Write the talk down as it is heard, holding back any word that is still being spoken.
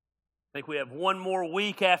I think we have one more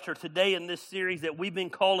week after today in this series that we've been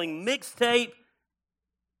calling Mixtape.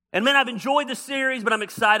 And man, I've enjoyed the series, but I'm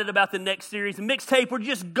excited about the next series. The Mixtape, we're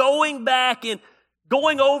just going back and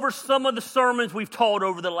going over some of the sermons we've taught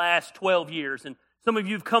over the last 12 years. And some of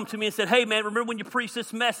you have come to me and said, hey man, remember when you preached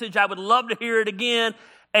this message? I would love to hear it again.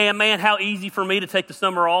 And man, how easy for me to take the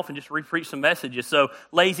summer off and just re-preach some messages. So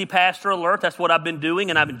lazy pastor alert, that's what I've been doing,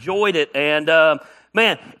 and I've enjoyed it. And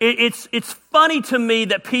man, it's funny to me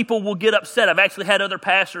that people will get upset. I've actually had other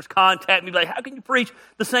pastors contact me like, how can you preach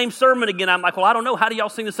the same sermon again? I'm like, well, I don't know. How do y'all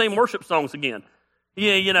sing the same worship songs again?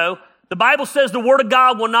 Yeah, you know, the Bible says the Word of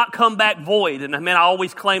God will not come back void. And man, I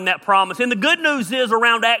always claim that promise. And the good news is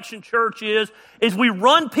around Action Church is we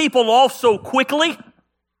run people off so quickly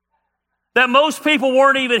that most people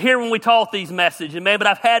weren't even here when we taught these messages. And man, but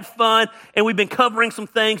I've had fun, and we've been covering some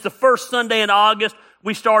things. The first Sunday in August,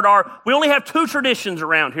 we only have two traditions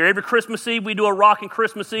around here. Every Christmas Eve, we do a rocking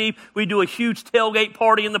Christmas Eve. We do a huge tailgate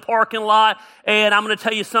party in the parking lot. And I'm going to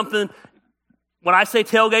tell you something. When I say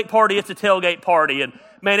tailgate party, it's a tailgate party. And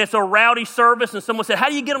man, it's a rowdy service. And someone said, how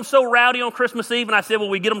do you get them so rowdy on Christmas Eve? And I said, well,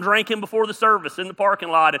 we get them drinking before the service in the parking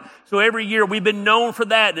lot. And so every year we've been known for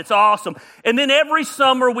that. It's awesome. And then every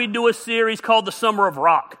summer we do a series called the Summer of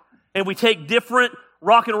Rock. And we take different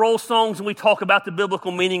rock and roll songs and we talk about the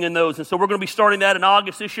biblical meaning in those. And so we're going to be starting that in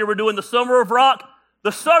August this year. We're doing the Summer of Rock,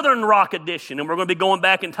 the Southern Rock edition. And we're going to be going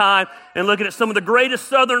back in time and looking at some of the greatest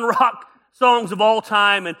Southern rock songs of all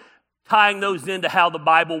time and tying those into how the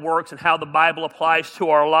Bible works and how the Bible applies to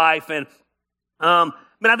our life. And man,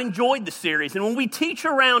 I've enjoyed the series. And when we teach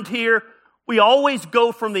around here, we always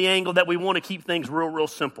go from the angle that we want to keep things real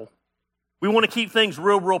simple. We want to keep things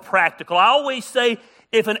real practical. I always say,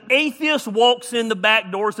 if an atheist walks in the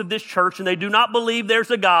back doors of this church and they do not believe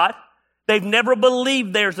there's a God, they've never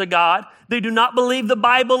believed there's a God, they do not believe the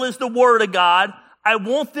Bible is the Word of God, I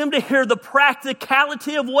want them to hear the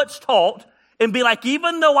practicality of what's taught and be like,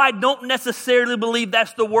 even though I don't necessarily believe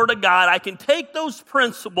that's the Word of God, I can take those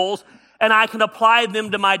principles and I can apply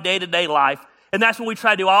them to my day-to-day life. And that's what we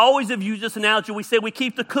try to do. I always have used this analogy. We say we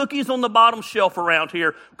keep the cookies on the bottom shelf around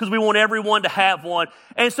here because we want everyone to have one.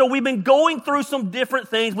 And so we've been going through some different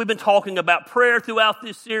things. We've been talking about prayer throughout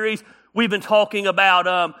this series. We've been talking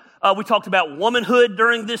about, we talked about womanhood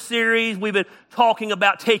during this series. We've been talking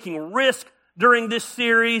about taking risk during this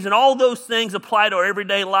series, and all those things apply to our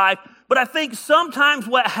everyday life. But I think sometimes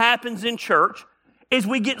what happens in church is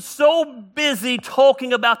we get so busy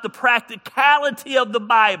talking about the practicality of the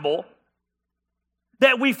Bible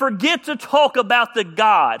that we forget to talk about the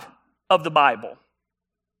God of the Bible.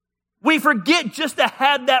 We forget just to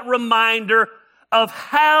have that reminder of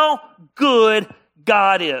how good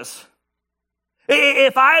God is.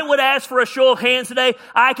 If I would ask for a show of hands today,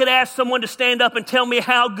 I could ask someone to stand up and tell me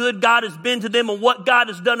how good God has been to them and what God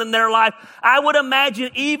has done in their life. I would imagine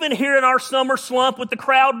even here in our summer slump with the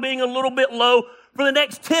crowd being a little bit low, for the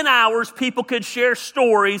next 10 hours, people could share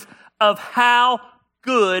stories of how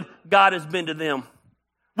good God has been to them.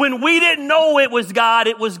 When we didn't know it was God,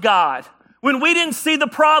 it was God. When we didn't see the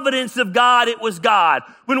providence of God, it was God.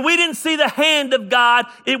 When we didn't see the hand of God,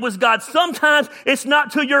 it was God. Sometimes it's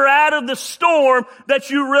not till you're out of the storm that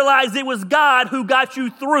you realize it was God who got you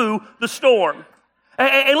through the storm.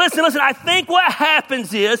 And listen, I think what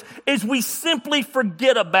happens is we simply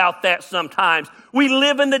forget about that sometimes. We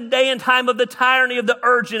live in the day and time of the tyranny of the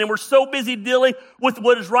urgent, and we're so busy dealing with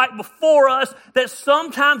what is right before us that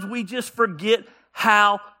sometimes we just forget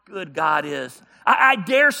how good God is. I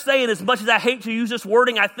dare say it, as much as I hate to use this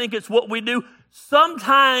wording, I think it's what we do.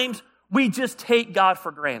 Sometimes we just take God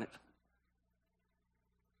for granted.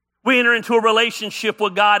 We enter into a relationship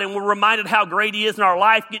with God and we're reminded how great He is, and our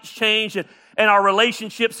life gets changed and our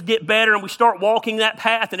relationships get better, and we start walking that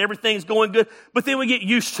path and everything's going good, but then we get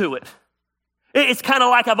used to it. It's kind of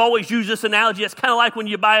like, I've always used this analogy, it's kind of like when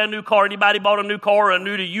you buy a new car. Anybody bought a new car or a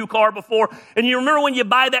new to you car before? And you remember when you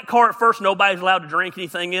buy that car at first, nobody's allowed to drink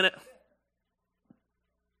anything in it.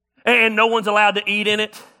 And no one's allowed to eat in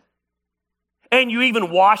it. And you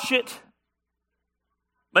even wash it.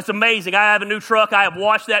 That's amazing. I have a new truck. I have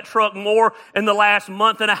washed that truck more in the last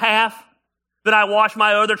month and a half than I washed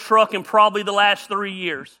my other truck in probably the last 3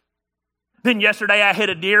 years. Then yesterday I hit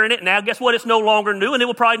a deer in it. Now guess what? It's no longer new and it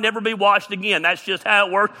will probably never be washed again. That's just how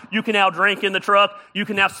it works. You can now drink in the truck. You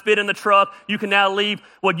can now spit in the truck. You can now leave.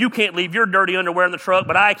 Well, you can't leave your dirty underwear in the truck,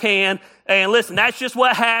 but I can. And listen, that's just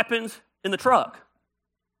what happens in the truck.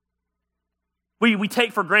 We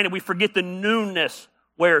take for granted. We forget the newness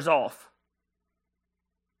wears off.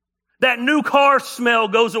 That new car smell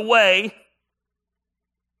goes away.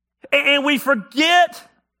 And we forget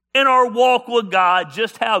in our walk with God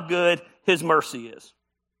just how good His mercy is.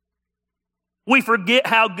 we forget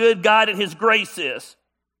how good God and His grace is.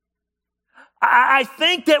 I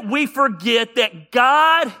think that we forget that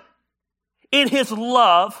God, in His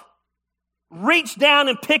love, reached down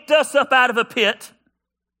and picked us up out of a pit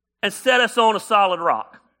and set us on a solid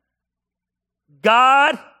rock.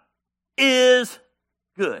 God is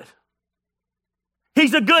good.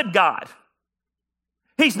 He's a good God.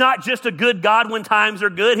 He's not just a good God when times are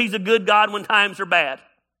good. He's a good God when times are bad.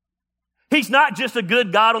 He's not just a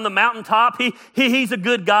good God on the mountaintop. He's a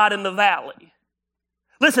good God in the valley.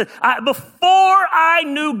 Listen, before I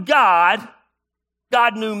knew God,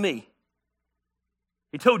 God knew me.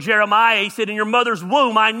 He told Jeremiah, he said, in your mother's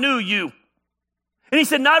womb, I knew you. And he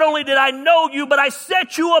said, not only did I know you, but I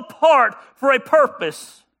set you apart for a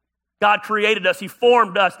purpose. God created us. He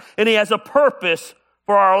formed us, and He has a purpose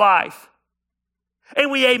for our life. And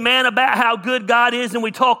we amen about how good God is, and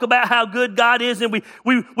we talk about how good God is, and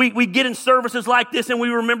we get in services like this, and we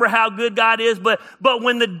remember how good God is. But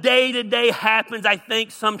when the day-to-day happens, I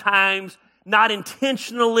think sometimes, not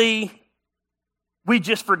intentionally, we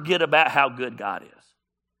just forget about how good God is.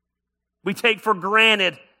 We take for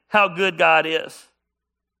granted how good God is.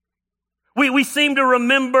 We seem to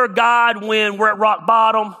remember God when we're at rock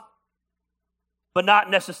bottom, but not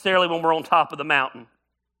necessarily when we're on top of the mountain.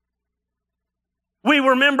 We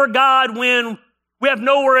remember God when we have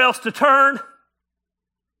nowhere else to turn,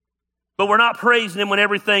 but we're not praising Him when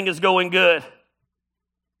everything is going good.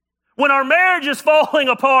 When our marriage is falling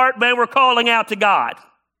apart, man, we're calling out to God.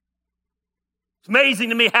 It's amazing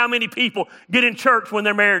to me how many people get in church when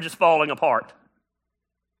their marriage is falling apart.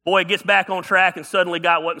 Boy, it gets back on track and suddenly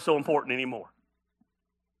God wasn't so important anymore.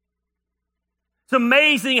 It's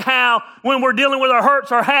amazing how when we're dealing with our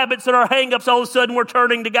hurts, our habits, and our hang-ups, all of a sudden we're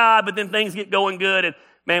turning to God, but then things get going good and,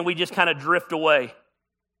 man, we just kind of drift away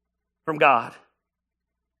from God.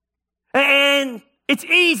 And it's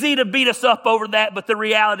easy to beat us up over that, but the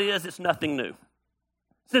reality is it's nothing new.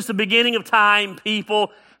 Since the beginning of time,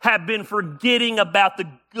 people have been forgetting about the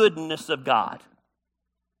goodness of God.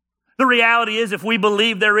 The reality is if we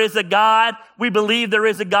believe there is a God, we believe there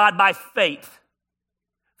is a God by faith.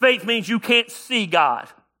 Faith means you can't see God.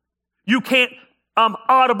 You can't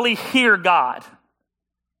audibly hear God.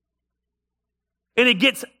 And it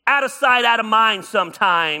gets out of sight, out of mind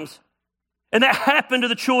sometimes. And that happened to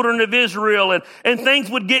the children of Israel. And things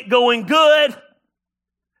would get going good,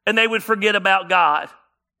 and they would forget about God.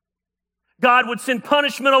 God would send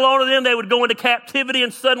punishment along to them. They would go into captivity,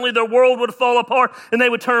 and suddenly their world would fall apart, and they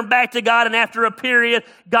would turn back to God. And after a period,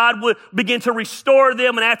 God would begin to restore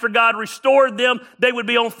them. And after God restored them, they would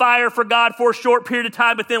be on fire for God for a short period of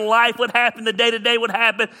time. But then life would happen, the day-to-day would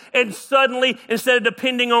happen. And suddenly, instead of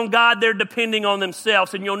depending on God, they're depending on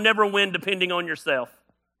themselves. And you'll never win depending on yourself.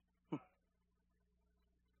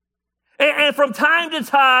 And from time to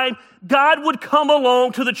time, God would come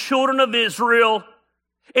along to the children of Israel,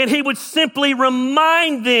 and He would simply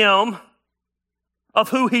remind them of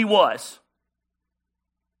who He was.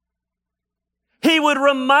 He would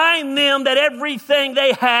remind them that everything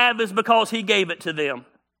they have is because He gave it to them.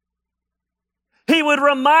 He would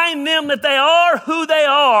remind them that they are who they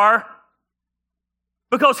are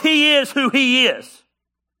because He is who He is.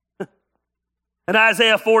 In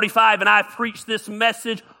Isaiah 45, and I've preached this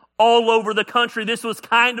message all over the country. This was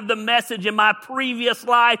kind of the message in my previous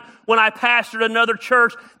life when I pastored another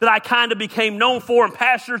church that I kind of became known for, and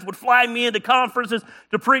pastors would fly me into conferences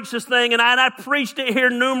to preach this thing, and I preached it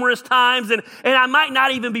here numerous times, and I might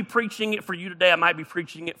not even be preaching it for you today. I might be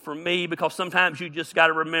preaching it for me, because sometimes you just got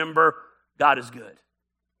to remember God is good.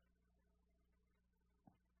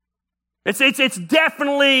 It's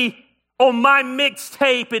definitely on my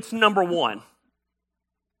mixtape, it's number one.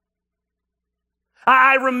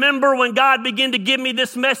 I remember when God began to give me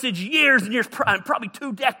this message years and years, probably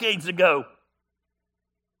 2 decades ago.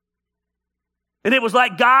 And it was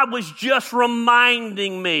like God was just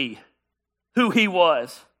reminding me who He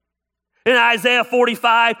was. In Isaiah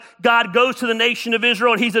 45, God goes to the nation of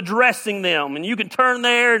Israel and He's addressing them. And you can turn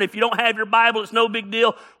there, and if you don't have your Bible, it's no big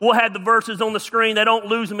deal. We'll have the verses on the screen. They don't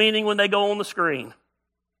lose meaning when they go on the screen.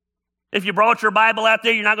 If you brought your Bible out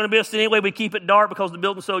there, you're not going to be able to see anyway. We keep it dark because the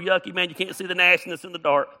building's so yucky, man, you can't see the nastiness in the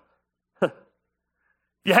dark. If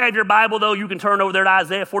you have your Bible, though, you can turn over there to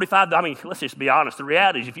Isaiah 45. I mean, let's just be honest. The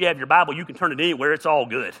reality is if you have your Bible, you can turn it anywhere. It's all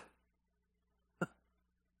good.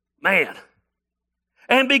 Man.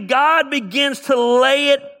 And God begins to lay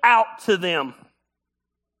it out to them.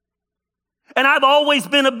 And I've always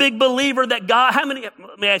been a big believer that God,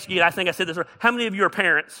 let me ask you, I think I said this, how many of you are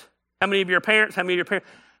parents? How many of you are parents? How many of you are parents?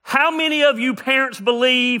 How many of you parents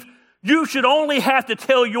believe you should only have to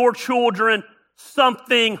tell your children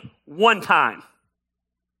something one time?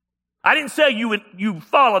 I didn't say you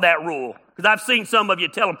follow that rule, because I've seen some of you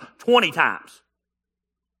tell them 20 times.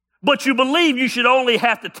 But you believe you should only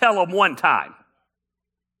have to tell them one time.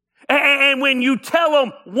 And when you tell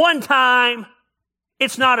them one time,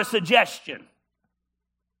 it's not a suggestion.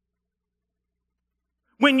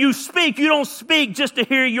 When you speak, you don't speak just to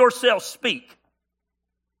hear yourself speak.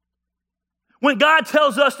 When God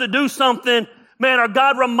tells us to do something, man, or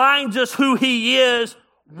God reminds us who He is,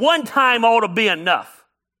 one time ought to be enough.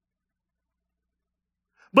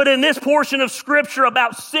 But in this portion of Scripture,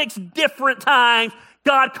 about 6 different times,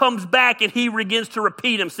 God comes back and He begins to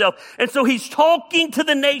repeat Himself. And so He's talking to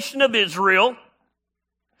the nation of Israel,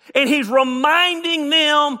 and He's reminding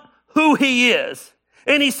them who He is.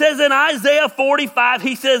 And He says in Isaiah 45,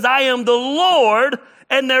 He says, I am the Lord,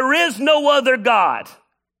 and there is no other God.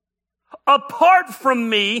 Apart from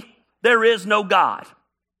me, there is no God.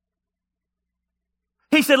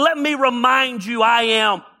 He said, let me remind you, I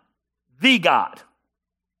am the God.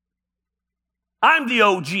 I'm the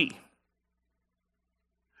OG.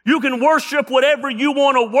 You can worship whatever you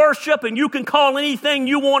want to worship, and you can call anything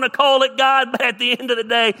you want to call it God, but at the end of the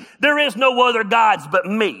day, there is no other gods but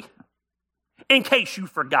me, in case you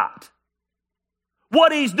forgot.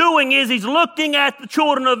 What He's doing is He's looking at the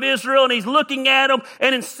children of Israel, and He's looking at them,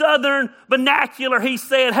 and in southern vernacular, He's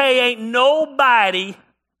saying, hey, ain't nobody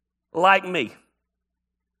like me.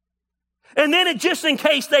 And then just in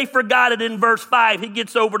case they forgot it in verse 5, He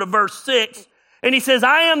gets over to verse 6, and He says,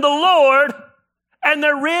 I am the Lord, and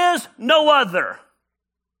there is no other.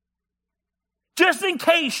 Just in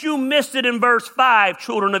case you missed it in verse 5,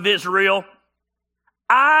 children of Israel,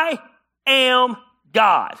 I am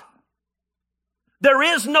God. There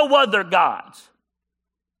is no other gods.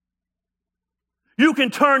 You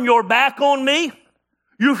can turn your back on me.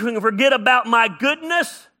 You can forget about my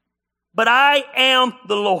goodness, but I am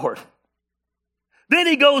the Lord. Then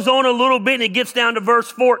He goes on a little bit and He gets down to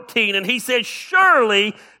verse 14, and He says,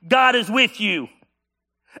 surely God is with you,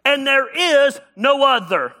 and there is no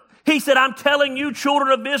other. He said, I'm telling you,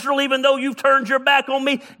 children of Israel, even though you've turned your back on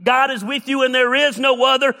me, God is with you, and there is no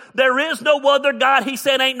other. There is no other God. He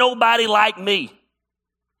said, ain't nobody like me.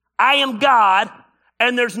 I am God,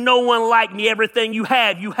 and there's no one like me. Everything you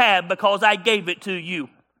have because I gave it to you.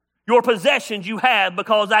 Your possessions you have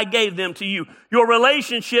because I gave them to you. Your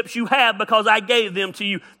relationships you have because I gave them to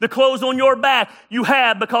you. The clothes on your back you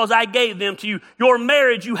have because I gave them to you. Your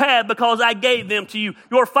marriage you have because I gave them to you.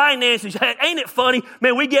 Your finances, ain't it funny?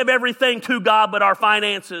 Man, we give everything to God but our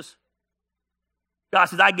finances. God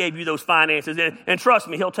says, I gave you those finances, and trust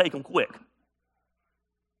me, He'll take them quick.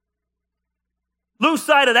 Lose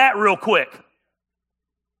sight of that real quick.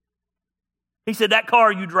 He said, that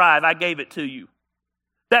car you drive, I gave it to you.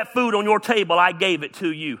 That food on your table, I gave it to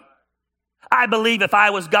you. I believe if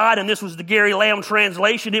I was God, and this was the Gary Lamb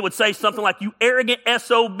translation, it would say something like, you arrogant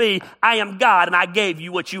SOB, I am God, and I gave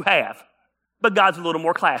you what you have. But God's a little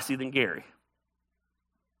more classy than Gary.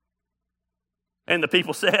 And the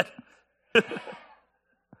people said, He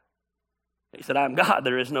said, I am God,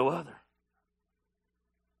 there is no other.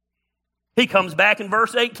 He comes back in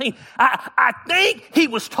verse 18. I think He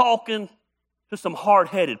was talking to some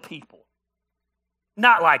hard-headed people.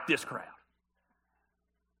 Not like this crowd.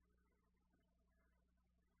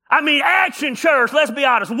 I mean, Action Church, let's be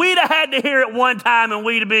honest. We'd have had to hear it one time and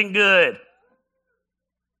we'd have been good.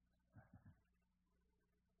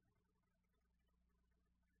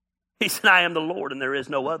 He said, I am the Lord and there is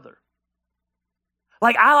no other.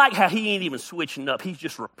 I like how He ain't even switching up. He's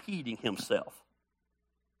just repeating Himself.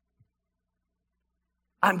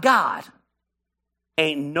 I'm God.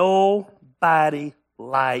 Ain't nobody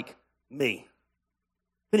like me.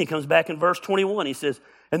 Then He comes back in verse 21. He says,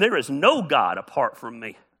 and there is no God apart from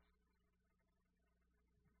me.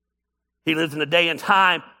 He lives in a day and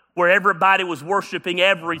time where everybody was worshiping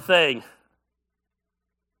everything.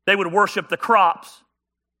 They would worship the crops.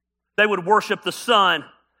 They would worship the sun.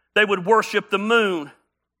 They would worship the moon.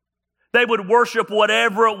 They would worship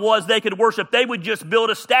whatever it was they could worship. They would just build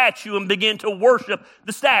a statue and begin to worship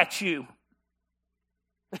the statue.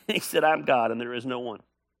 He said, I'm God and there is no one.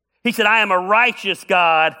 He said, I am a righteous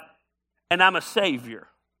God and I'm a Savior.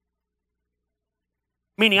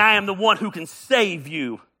 Meaning I am the one who can save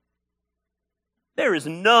you. There is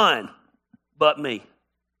none but me.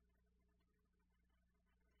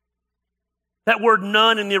 That word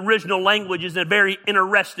none in the original language is a very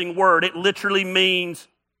interesting word. It literally means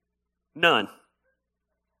none.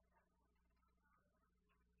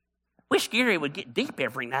 Wish Gary would get deep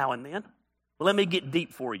every now and then. Well, let me get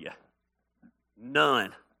deep for you.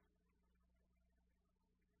 None.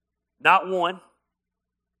 Not one.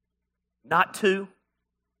 Not two.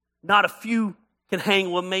 Not a few can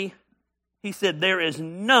hang with me. He said, there is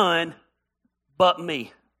none but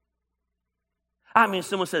me. I mean,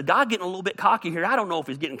 someone said, God getting a little bit cocky here. I don't know if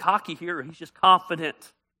he's getting cocky here or he's just confident.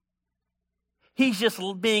 He's just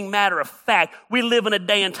being matter of fact. We live in a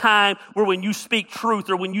day and time where when you speak truth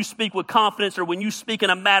or when you speak with confidence or when you speak in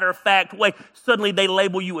a matter of fact way, suddenly they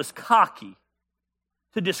label you as cocky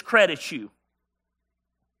to discredit you.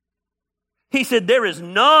 He said, there is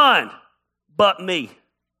none but me.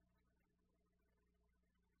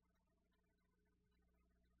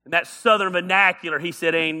 In that southern vernacular, he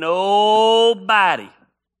said, ain't nobody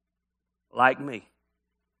like me.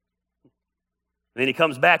 And then he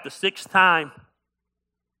comes back the sixth time,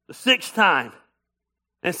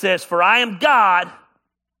 and says, for I am God,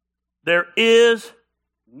 there is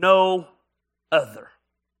no other.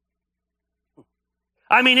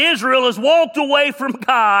 I mean, Israel has walked away from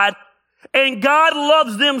God, and God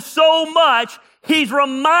loves them so much, he's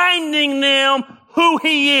reminding them who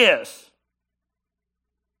he is.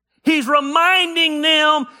 He's reminding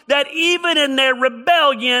them that even in their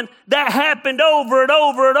rebellion, that happened over and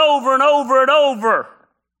over and over and over and over.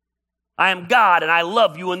 I am God and I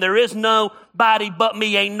love you and there is nobody but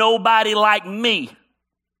me. Ain't nobody like me.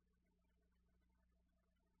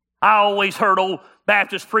 I always heard old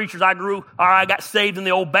Baptist preachers. I got saved in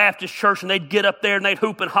the old Baptist church and they'd get up there and they'd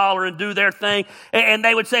hoop and holler and do their thing. And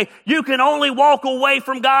they would say, you can only walk away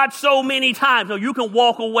from God so many times. No, you can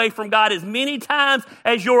walk away from God as many times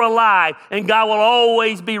as you're alive and God will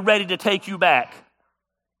always be ready to take you back.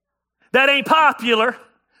 That ain't popular.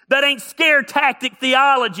 That ain't scare tactic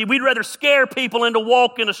theology. We'd rather scare people into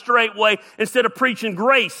walking a straight way instead of preaching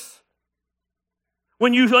grace.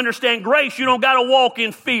 When you understand grace, you don't got to walk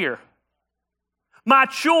in fear. My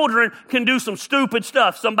children can do some stupid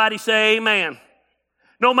stuff. Somebody say amen.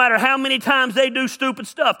 No matter how many times they do stupid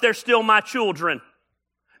stuff, they're still my children.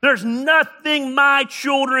 There's nothing my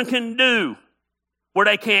children can do where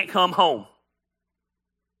they can't come home.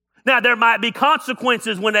 Now, there might be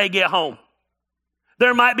consequences when they get home.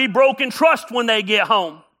 There might be broken trust when they get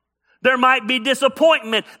home. There might be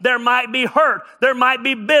disappointment. There might be hurt. There might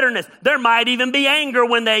be bitterness. There might even be anger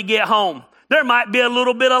when they get home. There might be a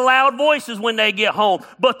little bit of loud voices when they get home.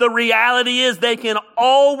 But the reality is they can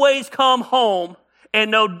always come home and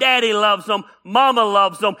know daddy loves them, mama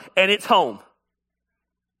loves them, and it's home.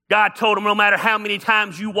 God told them no matter how many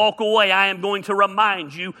times you walk away, I am going to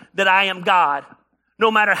remind you that I am God. No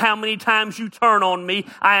matter how many times you turn on me,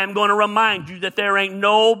 I am going to remind you that there ain't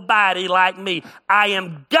nobody like me. I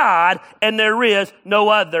am God and there is no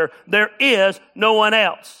other. There is no one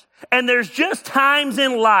else. And there's just times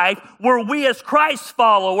in life where we as Christ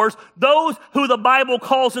followers, those who the Bible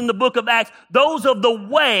calls in the book of Acts, those of the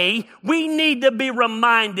way, we need to be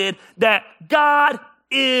reminded that God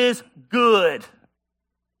is good.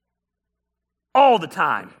 All the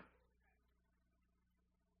time.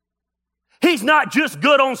 He's not just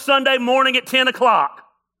good on Sunday morning at 10 o'clock.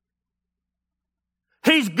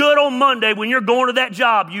 He's good on Monday when you're going to that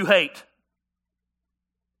job you hate.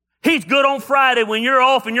 He's good on Friday when you're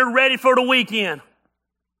off and you're ready for the weekend.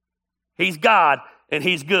 He's God and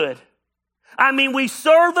he's good. I mean, we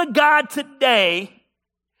serve a God today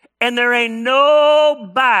and there ain't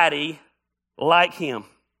nobody like him.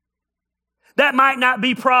 That might not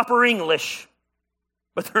be proper English,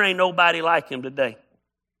 but there ain't nobody like him today.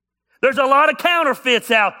 There's a lot of counterfeits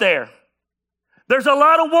out there. There's a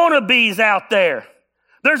lot of wannabes out there.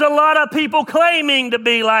 There's a lot of people claiming to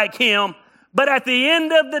be like him. But at the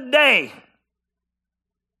end of the day,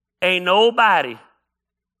 ain't nobody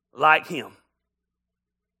like him.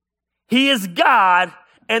 He is God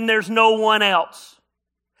and there's no one else.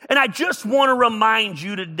 And I just want to remind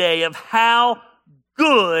you today of how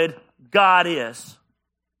good God is.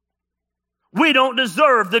 We don't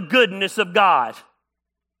deserve the goodness of God.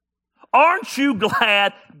 Aren't you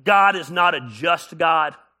glad God is not a just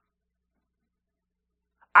God?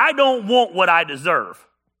 I don't want what I deserve.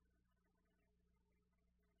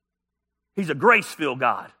 He's a grace-filled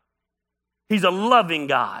God. He's a loving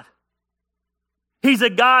God. He's a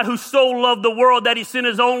God who so loved the world that he sent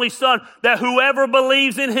his only son, that whoever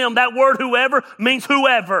believes in him, that word whoever means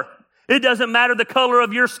whoever. It doesn't matter the color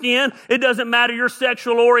of your skin. It doesn't matter your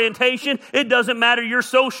sexual orientation. It doesn't matter your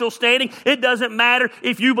social standing. It doesn't matter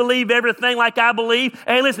if you believe everything like I believe.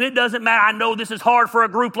 Hey, listen, it doesn't matter. I know this is hard for a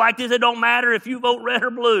group like this. It don't matter if you vote red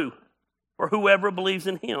or blue. For whoever believes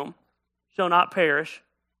in him shall not perish,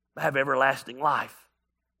 but have everlasting life.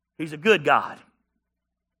 He's a good God.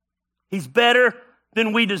 He's better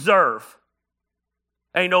than we deserve.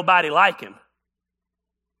 Ain't nobody like him.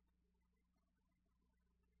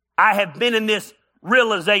 I have been in this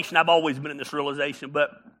realization. I've always been in this realization,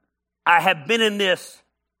 but I have been in this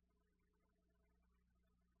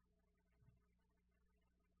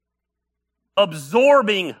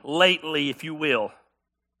absorbing lately, if you will,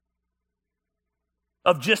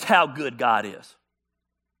 of just how good God is.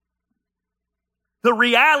 The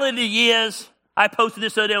reality is, I posted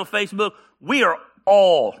this the other day on Facebook, we are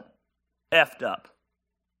all effed up.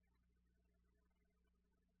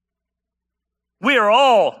 We are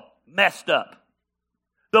all messed up.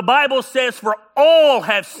 The Bible says, for all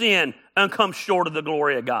have sinned and come short of the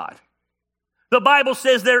glory of God. The Bible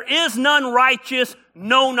says there is none righteous,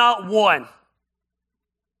 no, not one.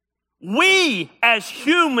 We, as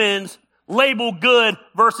humans, label good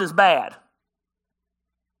versus bad.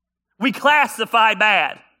 We classify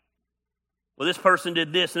bad. Well, this person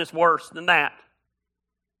did this and it's worse than that.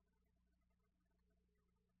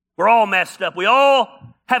 We're all messed up. We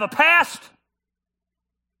all have a past.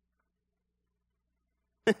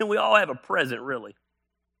 And we all have a present, really.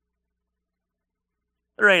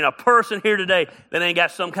 There ain't a person here today that ain't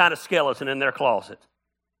got some kind of skeleton in their closet.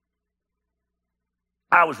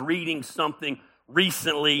 I was reading something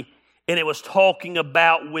recently, and it was talking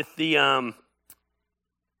about with the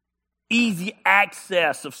easy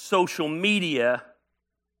access of social media,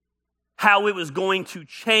 how it was going to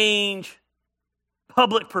change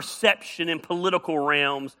public perception in political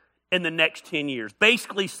realms in the next 10 years.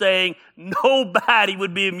 Basically saying nobody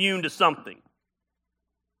would be immune to something.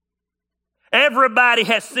 Everybody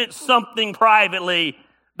has sent something privately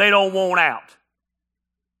they don't want out.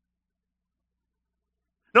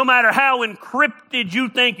 No matter how encrypted you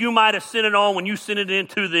think you might have sent it on, when you send it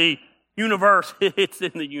into the universe, it's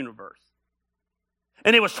in the universe.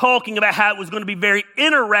 And it was talking about how it was going to be very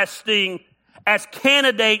interesting as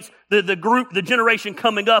candidates, the group, the generation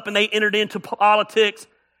coming up, and they entered into politics,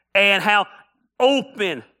 and how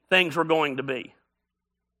open things were going to be.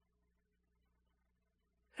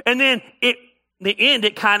 And then the end,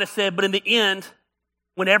 it kind of said, but in the end,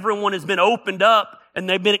 when everyone has been opened up and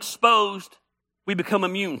they've been exposed, we become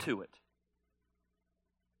immune to it.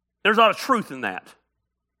 There's a lot of truth in that.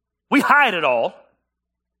 We hide it all.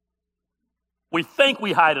 We think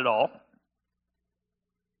we hide it all.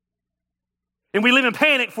 And we live in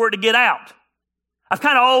panic for it to get out. I've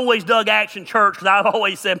kind of always dug Action Church because I've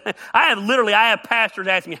always said, man, I have pastors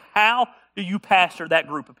ask me, how do you pastor that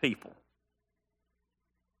group of people?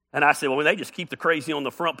 And I said, well, when they just keep the crazy on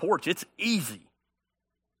the front porch, it's easy.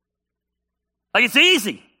 Like, it's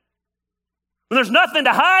easy. When there's nothing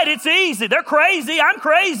to hide, it's easy. They're crazy. I'm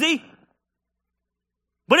crazy.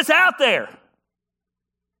 But it's out there.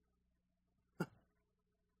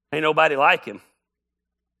 Ain't nobody like him.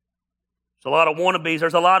 There's a lot of wannabes.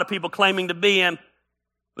 There's a lot of people claiming to be him,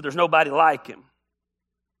 but there's nobody like him.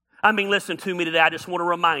 I mean, listen to me today. I just want to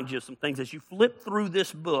remind you of some things. As you flip through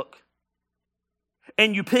this book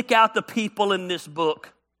and you pick out the people in this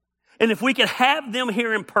book, and if we could have them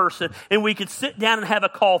here in person, and we could sit down and have a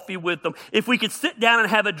coffee with them, if we could sit down and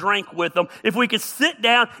have a drink with them, if we could sit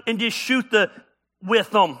down and just shoot with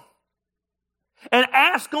them, and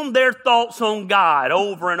ask them their thoughts on God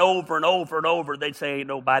over and over and over and over, they'd say, ain't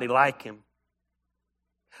nobody like him.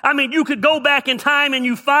 I mean, you could go back in time and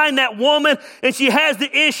you find that woman and she has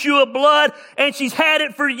the issue of blood and she's had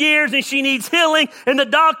it for years and she needs healing and the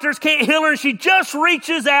doctors can't heal her and she just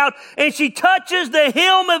reaches out and she touches the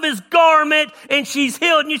hem of his garment and she's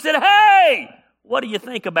healed. And you said, hey, what do you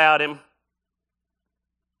think about him?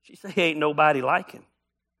 She said, ain't nobody like him.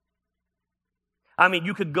 I mean,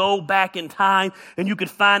 you could go back in time and you could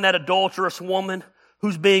find that adulterous woman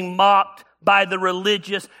who's being mocked by the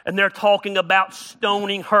religious, and they're talking about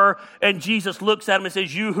stoning her, and Jesus looks at them and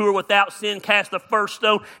says, you who are without sin, cast the first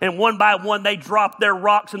stone, and one by one they drop their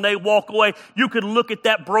rocks and they walk away. You could look at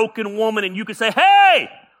that broken woman and you could say, hey,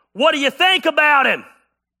 what do you think about him?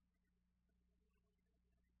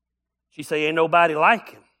 She'd say, ain't nobody like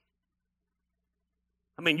him.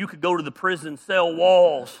 I mean, you could go to the prison cell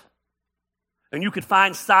walls and you could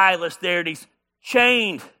find Silas there, and he's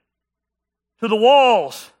chained to the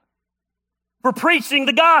walls for preaching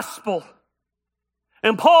the gospel.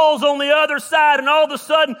 And Paul's on the other side, and all of a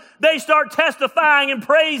sudden they start testifying and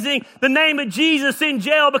praising the name of Jesus in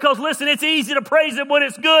jail because, listen, it's easy to praise him when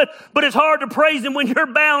it's good, but it's hard to praise him when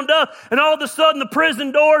you're bound up. And all of a sudden the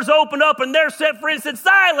prison doors open up and they're set free and said,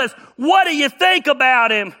 Silas, what do you think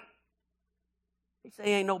about him? He said,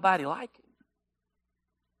 ain't nobody like him.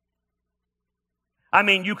 I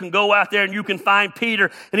mean, you can go out there and you can find Peter,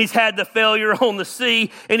 and he's had the failure on the sea,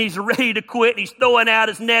 and he's ready to quit, and he's throwing out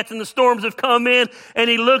his nets, and the storms have come in, and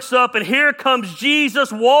he looks up, and here comes Jesus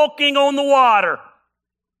walking on the water.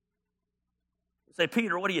 You say,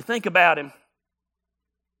 Peter, what do you think about him?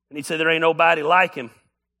 And he'd say, there ain't nobody like him.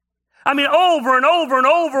 I mean, over and over and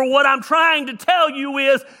over, what I'm trying to tell you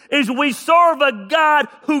is we serve a God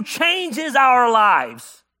who changes our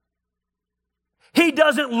lives. He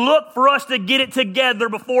doesn't look for us to get it together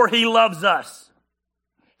before He loves us.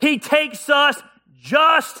 He takes us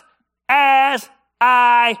just as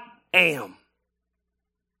I am.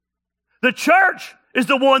 The church is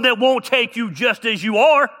the one that won't take you just as you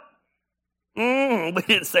are. We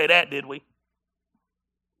didn't say that, did we?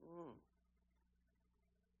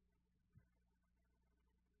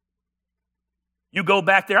 You go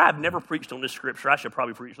back there. I've never preached on this scripture. I should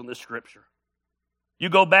probably preach on this scripture. You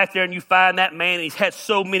go back there and you find that man, and he's had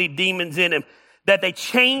so many demons in him that they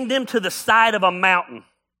chained him to the side of a mountain.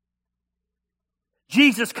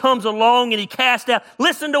 Jesus comes along and He casts out,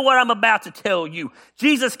 listen to what I'm about to tell you.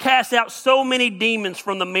 Jesus casts out so many demons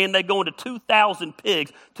from the men, they go into 2,000 pigs.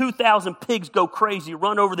 2,000 pigs go crazy,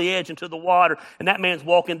 run over the edge into the water, and that man's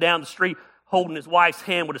walking down the street holding his wife's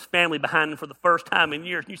hand with his family behind him for the first time in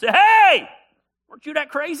years. And you say, hey, weren't you that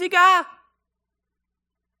crazy guy?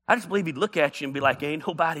 I just believe He'd look at you and be like, ain't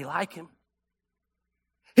nobody like him.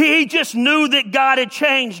 He just knew that God had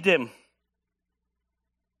changed him.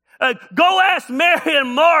 Go ask Mary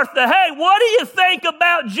and Martha, hey, what do you think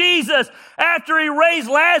about Jesus after He raised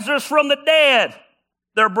Lazarus from the dead,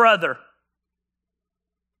 their brother?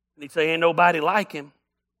 And he'd say, ain't nobody like him.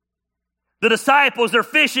 The disciples, they're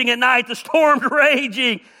fishing at night, the storm's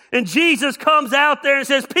raging, and Jesus comes out there and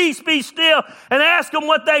says, peace, be still, and ask them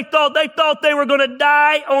what they thought. They thought they were going to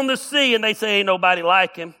die on the sea, and they say, ain't nobody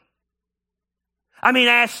like him. I mean,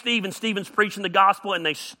 ask Stephen. Stephen's preaching the gospel, and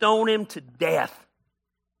they stone him to death.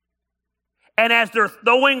 And as they're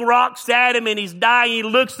throwing rocks at him and he's dying, he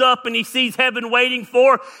looks up and he sees heaven waiting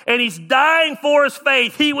for him, and he's dying for his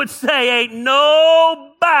faith. He would say, ain't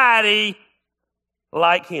nobody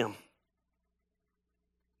like him.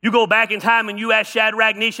 You go back in time and you ask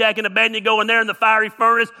Shadrach, Meshach, and Abednego, and they're in the fiery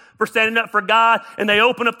furnace for standing up for God, and they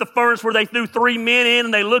open up the furnace where they threw 3 men in,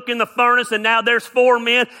 and they look in the furnace, and now there's 4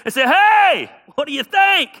 men, and say, hey, what do you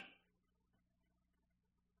think?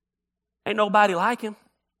 Ain't nobody like him.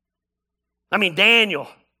 I mean, Daniel.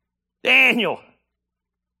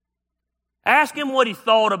 Ask him what he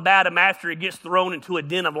thought about him after he gets thrown into a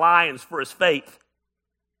den of lions for his faith.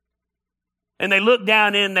 And they look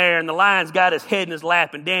down in there, and the lion's got his head in his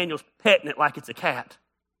lap, and Daniel's petting it like it's a cat.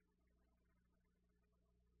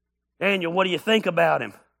 Daniel, what do you think about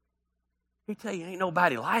him? He'd tell you, ain't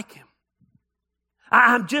nobody like him.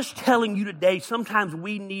 I'm just telling you today, sometimes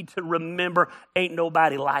we need to remember, ain't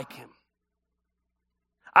nobody like him.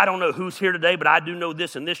 I don't know who's here today, but I do know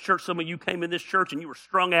this. In this church, some of you came in this church and you were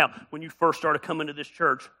strung out when you first started coming to this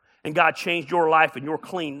church. And God changed your life and you're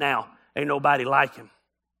clean now. Ain't nobody like him.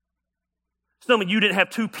 Some of you didn't have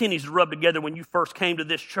 2 pennies to rub together when you first came to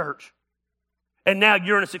this church. And now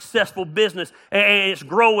you're in a successful business and it's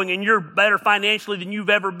growing and you're better financially than you've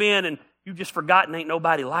ever been, and you've just forgotten ain't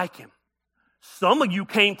nobody like him. Some of you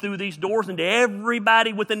came through these doors and to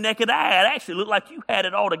everybody with the naked eye, it actually looked like you had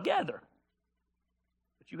it all together.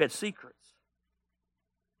 You had secrets.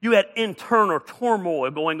 You had internal turmoil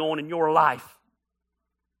going on in your life.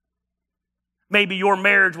 Maybe your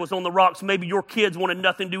marriage was on the rocks. Maybe your kids wanted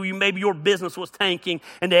nothing to do with you. Maybe your business was tanking.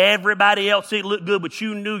 And to everybody else, it looked good, but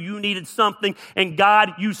you knew you needed something. And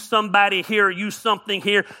God used somebody here, used something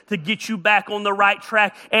here to get you back on the right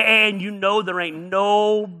track. And you know there ain't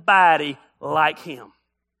nobody like him.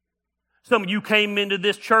 Some of you came into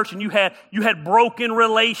this church and you had broken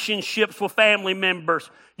relationships with family members.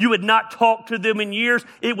 You had not talked to them in years.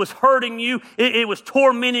 It was hurting you. It was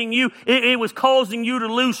tormenting you. It was causing you to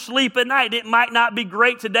lose sleep at night. It might not be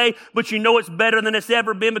great today, but you know it's better than it's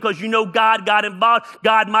ever been because you know God got involved.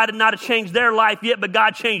 God might have not have changed their life yet, but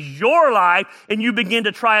God changed your life, and you begin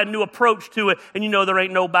to try a new approach to it, and you know there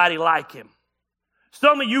ain't nobody like him.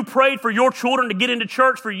 Some of you prayed for your children to get into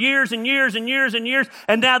church for years and years and years and years,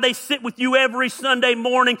 and now they sit with you every Sunday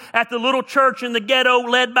morning at the little church in the ghetto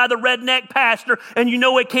led by the redneck pastor, and you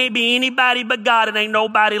know it can't be anybody but God, and ain't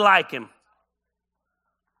nobody like him.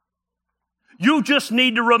 You just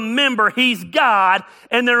need to remember he's God,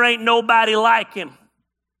 and there ain't nobody like him.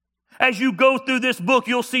 As you go through this book,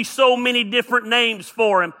 you'll see so many different names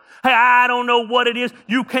for him. Hey, I don't know what it is.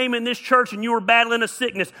 You came in this church and you were battling a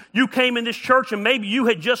sickness. You came in this church and maybe you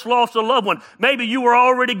had just lost a loved one. Maybe you were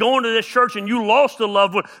already going to this church and you lost a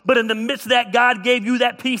loved one. But in the midst of that, God gave you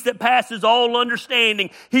that peace that passes all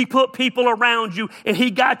understanding. He put people around you and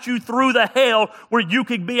he got you through the hell where you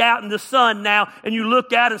could be out in the sun now. And you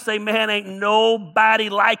look out and say, man, ain't nobody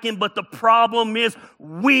like him. But the problem is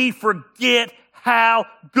we forget how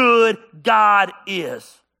good God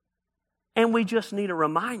is. And we just need a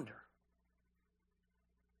reminder.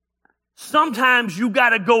 Sometimes you got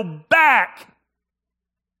to go back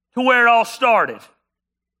to where it all started.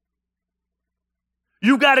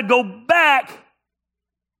 You got to go back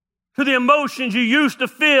to the emotions you used to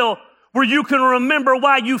feel where you can remember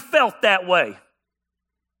why you felt that way.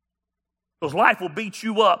 Because life will beat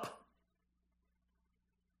you up.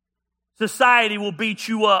 Society will beat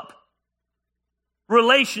you up.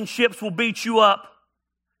 Relationships will beat you up.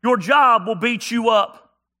 Your job will beat you up.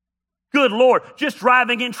 Good Lord, just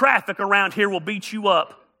driving in traffic around here will beat you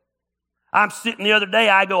up. I'm sitting the other day,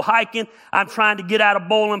 I go hiking. I'm trying to get out of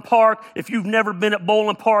Bowling Park. If you've never been at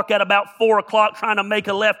Bowling Park at about 4 o'clock trying to make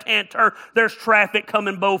a left-hand turn, there's traffic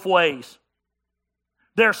coming both ways.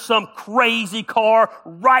 There's some crazy car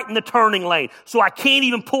right in the turning lane, so I can't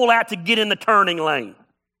even pull out to get in the turning lane.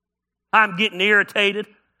 I'm getting irritated.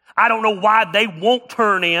 I don't know why they won't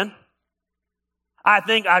turn in. I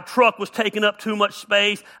think our truck was taking up too much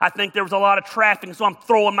space. I think there was a lot of traffic, so I'm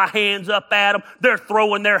throwing my hands up at them. They're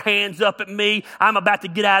throwing their hands up at me. I'm about to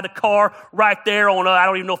get out of the car right there on, I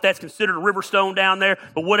don't even know if that's considered a Riverstone down there,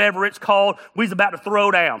 but whatever it's called, we was about to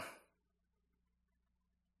throw down.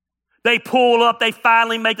 They pull up, they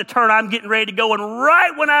finally make the turn. I'm getting ready to go, and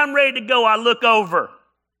right when I'm ready to go, I look over,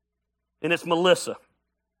 and it's Melissa.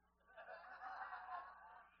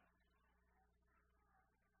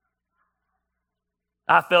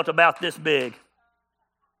 I felt about this big.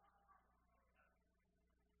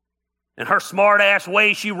 And her smart-ass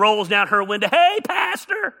way, she rolls down her window, "Hey,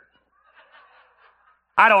 Pastor."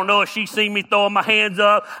 I don't know if she seen me throwing my hands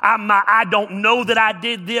up. I don't know that I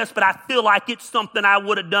did this, but I feel like it's something I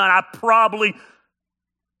would have done. I probably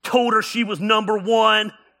told her she was number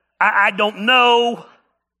one. I don't know.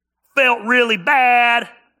 Felt really bad.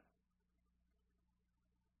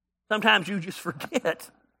 Sometimes you just forget.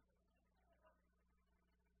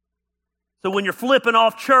 So when you're flipping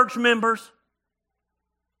off church members,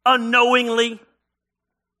 unknowingly,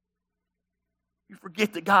 you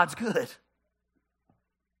forget that God's good.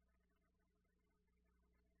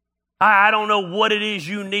 I don't know what it is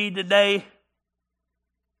you need today,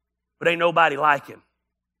 but ain't nobody like him.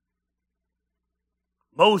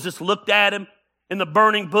 Moses looked at him in the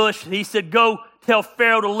burning bush, and he said, "Go tell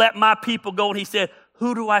Pharaoh to let my people go." And he said,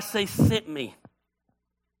 "Who do I say sent me?"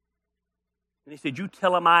 And he said, "You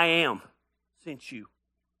tell him I am sent you."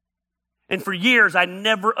 And for years, I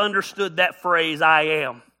never understood that phrase, "I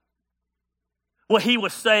am." What he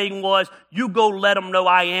was saying was, you go let them know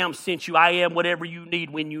I am sent you. I am whatever you need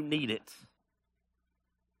when you need it.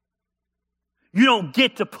 You don't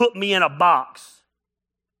get to put me in a box.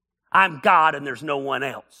 I'm God and there's no one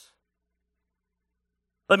else.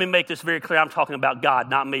 Let me make this very clear. I'm talking about God,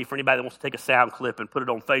 not me, for anybody that wants to take a sound clip and put it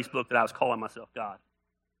on Facebook that I was calling myself God.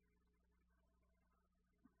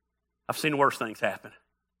 I've seen worse things happen.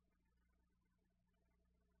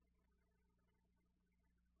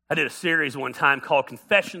 I did a series one time called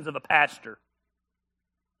Confessions of a Pastor.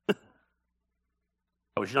 I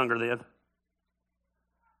was younger then.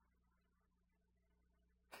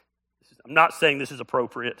 I'm not saying this is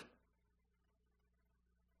appropriate.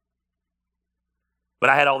 But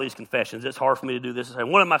I had all these confessions. It's hard for me to do this.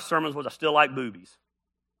 And one of my sermons was I still like boobies.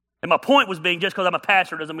 And my point was being just because I'm a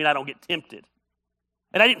pastor doesn't mean I don't get tempted.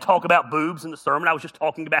 And I didn't talk about boobs in the sermon. I was just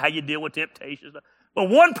talking about how you deal with temptations. But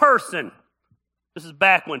one person, this is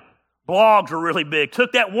back when blogs were really big,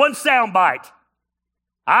 took that one sound bite.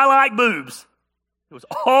 I like boobs. It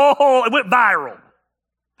went viral.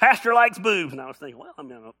 Pastor likes boobs. And I was thinking,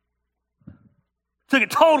 well, took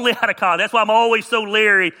it totally out of context. That's why I'm always so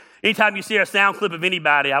leery. Anytime you see a sound clip of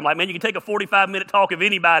anybody, I'm like, man, you can take a 45-minute talk of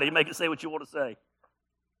anybody and make it say what you want to say.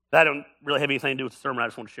 That don't really have anything to do with the sermon. I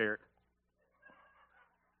just want to share it.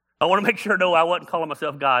 I want to make sure, no, I wasn't calling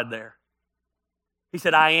myself God there. He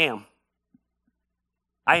said, I am.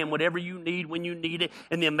 I am whatever you need when you need it.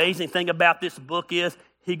 And the amazing thing about this book is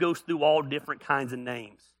he goes through all different kinds of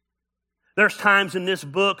names. There's times in this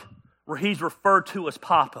book where he's referred to as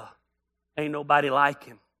Papa. Ain't nobody like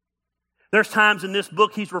him. There's times in this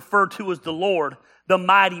book he's referred to as the Lord, the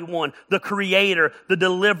Mighty One, the Creator, the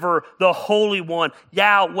Deliverer, the Holy One,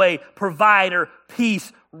 Yahweh, Provider,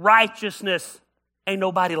 Peace, Righteousness. Ain't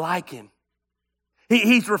nobody like him.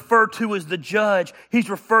 He's referred to as the Judge. He's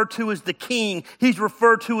referred to as the King. He's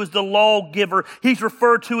referred to as the Lawgiver. He's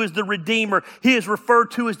referred to as the Redeemer. He is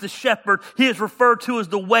referred to as the Shepherd. He is referred to as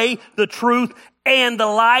the Way, the Truth, and the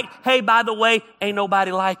Light. Hey, by the way, ain't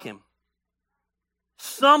nobody like him.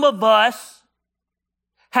 Some of us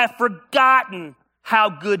have forgotten how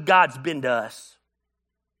good God's been to us.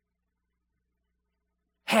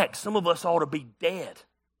 Heck, some of us ought to be dead.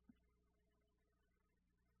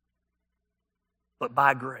 But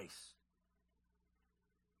by grace.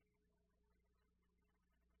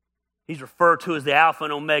 He's referred to as the Alpha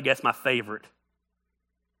and Omega. That's my favorite.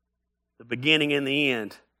 The beginning and the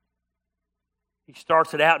end. He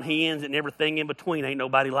starts it out and he ends it and everything in between. Ain't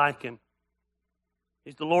nobody like him.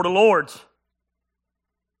 He's the Lord of Lords.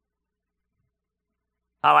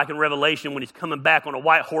 I like in Revelation when he's coming back on a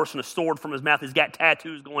white horse and a sword from his mouth. He's got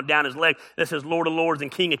tattoos going down his leg that says Lord of Lords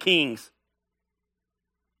and King of Kings.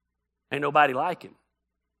 Ain't nobody like him.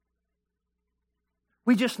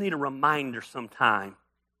 We just need a reminder sometime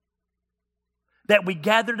that we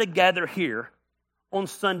gather together here on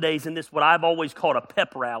Sundays in this, what I've always called a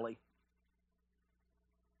pep rally.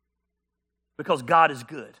 Because God is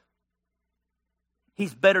good.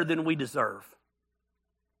 He's better than we deserve.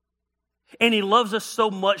 And he loves us so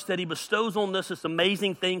much that he bestows on us this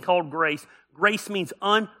amazing thing called grace. Grace means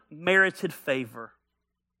unmerited favor.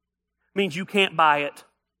 It means you can't buy it.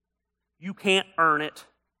 You can't earn it.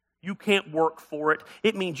 You can't work for it.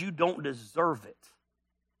 It means you don't deserve it.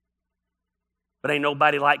 But ain't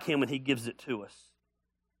nobody like him when he gives it to us.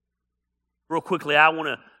 Real quickly, I want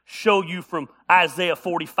to show you from Isaiah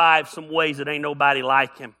 45 some ways that ain't nobody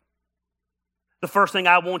like him. The first thing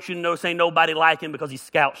I want you to notice, ain't nobody like him because he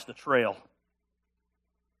scouts the trail.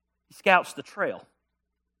 He scouts the trail.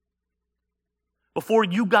 Before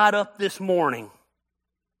you got up this morning,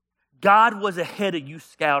 God was ahead of you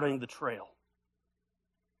scouting the trail.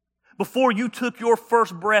 Before you took your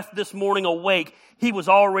first breath this morning awake, he was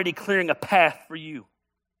already clearing a path for you.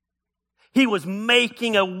 He was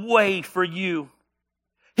making a way for you.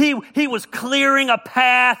 He was clearing a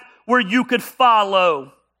path where you could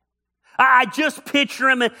follow. I just picture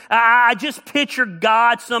him, and I just picture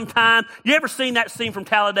God sometimes. You ever seen that scene from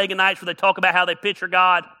Talladega Nights where they talk about how they picture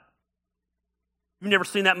God? You've never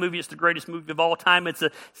seen that movie? It's the greatest movie of all time. It's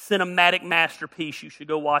a cinematic masterpiece. You should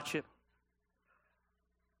go watch it.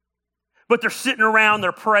 But they're sitting around,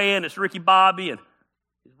 they're praying. It's Ricky Bobby and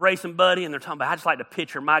his racing buddy, and they're talking about, I just like to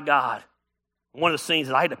picture my God. One of the scenes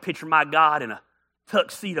is, I like to picture my God in a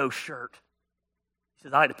tuxedo shirt. He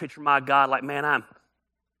says, I like to picture my God like, man, I'm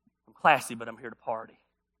classy, but I'm here to party.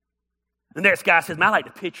 The next guy says, man, I like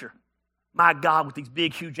to picture my God with these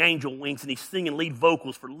big, huge angel wings, and he's singing lead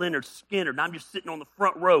vocals for Leonard Skinner, and I'm just sitting on the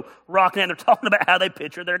front row rocking, and they're talking about how they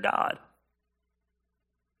picture their God.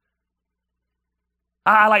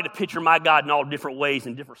 I like to picture my God in all different ways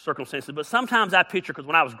and different circumstances, but sometimes I picture, because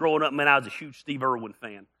when I was growing up, man, I was a huge Steve Irwin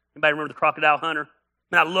fan. Anybody remember the Crocodile Hunter?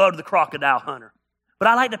 Man, I loved the Crocodile Hunter. But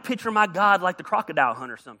I like to picture my God like the Crocodile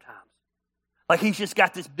Hunter sometimes. Like he's just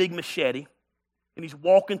got this big machete, and he's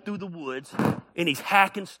walking through the woods, and he's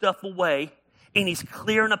hacking stuff away, and he's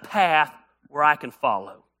clearing a path where I can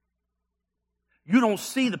follow. You don't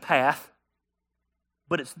see the path,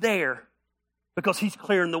 but it's there because he's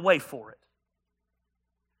clearing the way for it.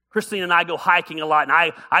 Christine and I go hiking a lot,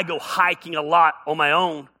 and I go hiking a lot on my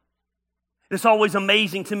own. It's always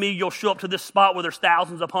amazing to me. You'll show up to this spot where there's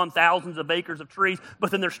thousands upon thousands of acres of trees,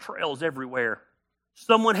 but then there's trails everywhere.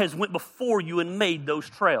 Someone has went before you and made those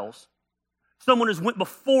trails. Someone has went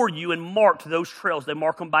before you and marked those trails. They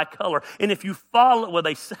mark them by color. And if you follow, well,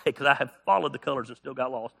 they say, because I have followed the colors and still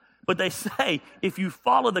got lost, but they say if you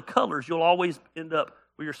follow the colors, you'll always end up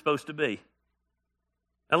where you're supposed to be.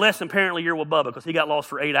 Unless apparently you're with Bubba, because he got lost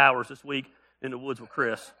for 8 hours this week in the woods with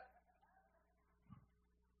Chris.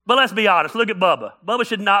 But let's be honest. Look at Bubba. Bubba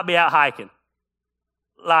should not be out hiking.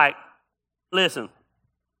 Like, listen.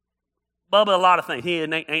 Bubba, a lot of things. He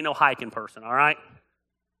ain't no hiking person, all right?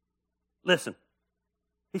 Listen.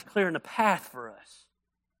 He's clearing the path for us.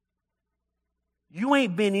 You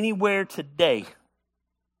ain't been anywhere today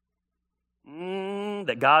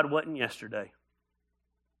that God wasn't yesterday.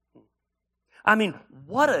 I mean,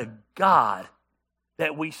 what a God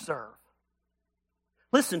that we serve.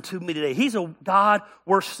 Listen to me today. He's a God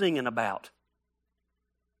worth singing about.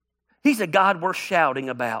 He's a God worth shouting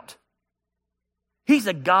about. He's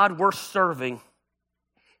a God worth serving.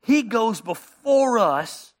 He goes before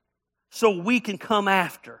us so we can come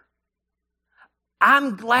after.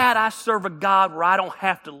 I'm glad I serve a God where I don't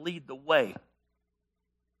have to lead the way.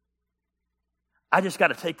 I just got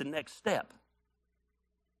to take the next step.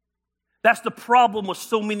 That's the problem with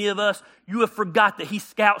so many of us. You have forgot that he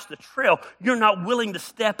scouts the trail. You're not willing to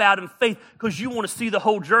step out in faith because you want to see the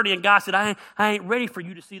whole journey. And God said, I ain't ready for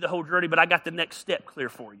you to see the whole journey, but I got the next step clear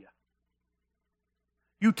for you.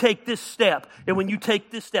 You take this step, and when you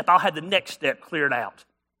take this step, I'll have the next step cleared out.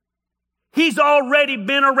 He's already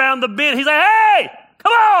been around the bend. He's like, hey,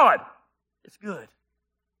 come on. It's good.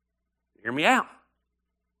 Hear me out.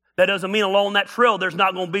 That doesn't mean along that trail there's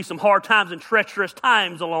not going to be some hard times and treacherous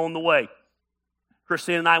times along the way.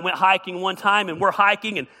 Christine and I went hiking one time, and we're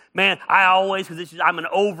hiking, and man, I always, because I'm an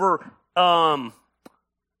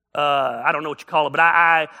I don't know what you call it, but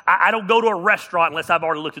I don't go to a restaurant unless I've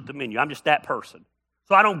already looked at the menu. I'm just that person.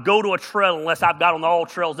 So I don't go to a trail unless I've got on the All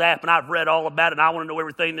Trails app and I've read all about it and I want to know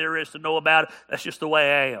everything there is to know about it. That's just the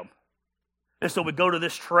way I am. And so we go to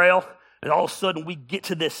this trail and all of a sudden we get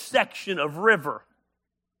to this section of river.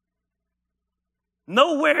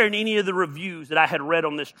 Nowhere in any of the reviews that I had read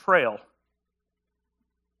on this trail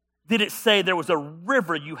did it say there was a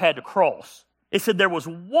river you had to cross. It said there was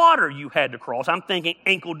water you had to cross. I'm thinking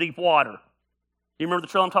ankle-deep water. You remember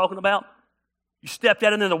the trail I'm talking about? You stepped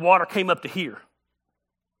out and then the water came up to here.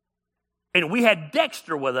 And we had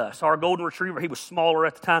Dexter with us, our golden retriever. He was smaller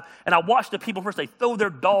at the time. And I watched the people first, they throw their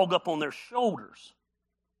dog up on their shoulders.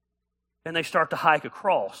 And they start to hike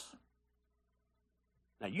across.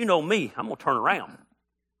 Now, you know me, I'm going to turn around.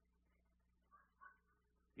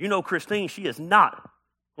 You know Christine, she is not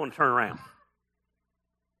going to turn around.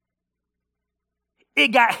 It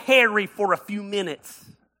got hairy for a few minutes.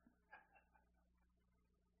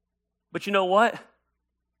 But you know what?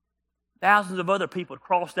 Thousands of other people had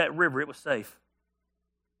crossed that river. It was safe.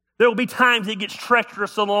 There will be times it gets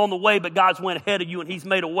treacherous along the way, but God's went ahead of you and He's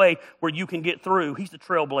made a way where you can get through. He's the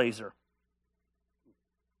trailblazer.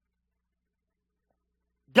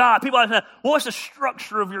 God, people ask, well, what's the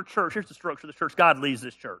structure of your church? Here's the structure of the church. God leads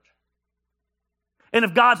this church. And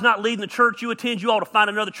if God's not leading the church you attend, you ought to find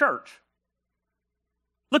another church.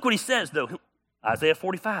 Look what He says, though. Isaiah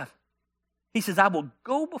 45. He says, I will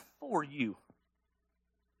go before you,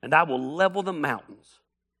 and I will level the mountains.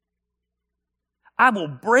 I will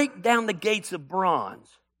break down the gates of bronze,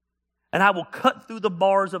 and I will cut through the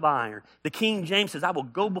bars of iron. The King James says, I will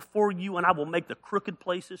go before you, and I will make the crooked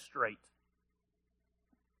places straight.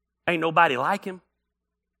 Ain't nobody like Him.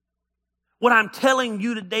 What I'm telling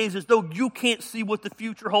you today is as though you can't see what the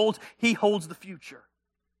future holds, He holds the future.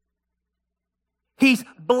 He's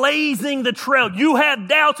blazing the trail. You have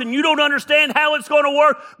doubts and you don't understand how it's going to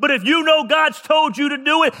work, but if you know God's told you to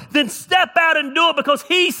do it, then step out and do it because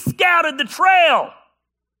He scouted the trail.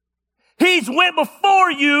 He's went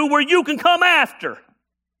before you where you can come after.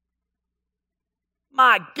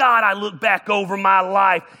 My God, I look back over my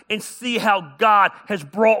life and see how God has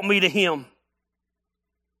brought me to Him.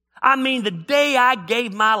 I mean, the day I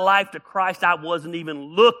gave my life to Christ, I wasn't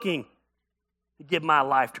even looking to give my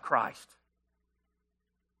life to Christ.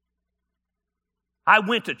 I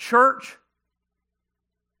went to church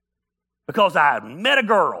because I met a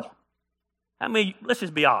girl. Let's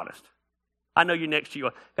just be honest. I know you're next to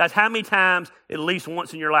you. Guys, how many times, at least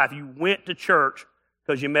once in your life, you went to church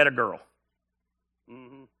because you met a girl?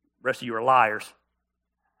 Mm-hmm. The rest of you are liars.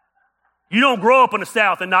 You don't grow up in the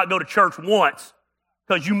South and not go to church once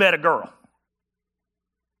because you met a girl.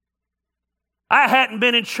 I hadn't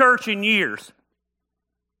been in church in years.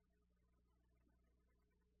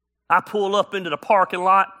 I pull up into the parking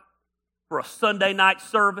lot for a Sunday night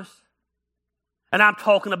service. And I'm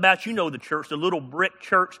talking about, you know the church, the little brick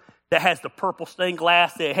church that has the purple stained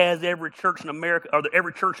glass that has every church in America, or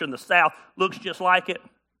every church in the South looks just like it.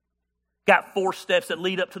 Got 4 steps that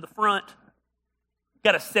lead up to the front.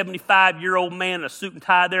 Got a 75-year-old man in a suit and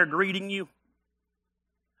tie there greeting you.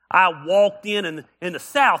 I walked in, and in the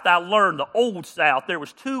South, I learned, the old South, there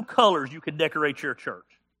was 2 colors you could decorate your church.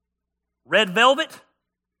 Red velvet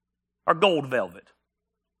or gold velvet.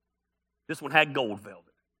 This one had gold velvet.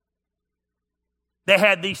 They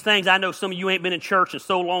had these things. I know some of you ain't been in church in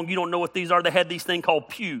so long you don't know what these are. They had these things called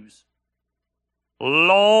pews.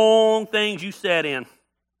 Long things you sat in.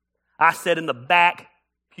 I sat in the back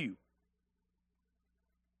pew.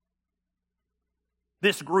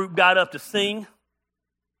 This group got up to sing.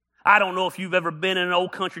 I don't know if you've ever been in an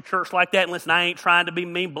old country church like that. And listen, I ain't trying to be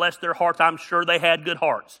mean. Bless their hearts. I'm sure they had good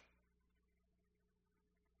hearts.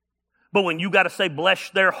 But when you got to say bless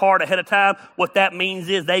their heart ahead of time, what that means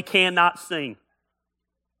is they cannot sing.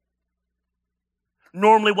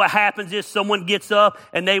 Normally what happens is someone gets up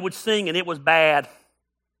and they would sing and it was bad.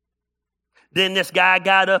 Then this guy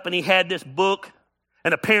got up and he had this book,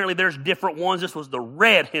 and apparently there's different ones. This was the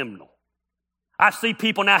red hymnal. I see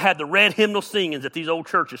people now have the red hymnal singings at these old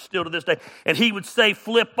churches still to this day. And he would say,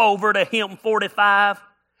 flip over to hymn 45.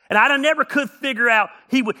 And I never could figure out,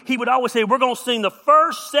 he would always say, we're going to sing the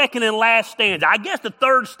first, second, and last stanza. I guess the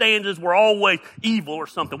third stanzas were always evil or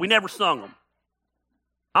something. We never sung them.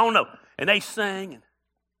 I don't know. And they sang, and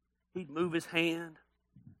he'd move his hand.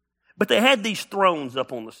 But they had these thrones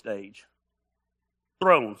up on the stage.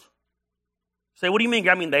 Thrones. Say, what do you mean?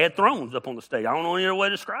 I mean, they had thrones up on the stage. I don't know any other way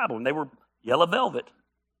to describe them. They were yellow velvet.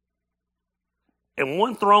 And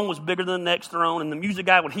one throne was bigger than the next throne. And the music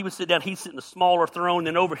guy, when he would sit down, he'd sit in the smaller throne. And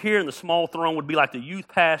then over here in the small throne would be like the youth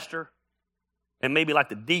pastor and maybe like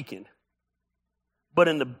the deacon. But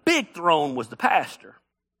in the big throne was the pastor.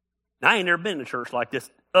 Now, I ain't never been to church like this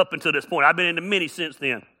up until this point. I've been into many since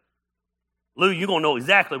then. Lou, you're going to know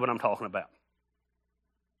exactly what I'm talking about.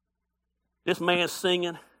 This man's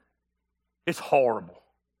singing. It's horrible.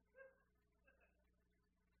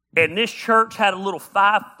 And this church had a little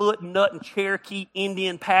 5-foot nut and Cherokee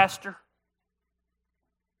Indian pastor.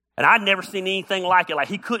 And I'd never seen anything like it. Like,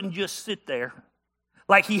 he couldn't just sit there.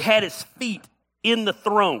 Like, he had his feet in the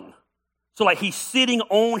throne. So, like, he's sitting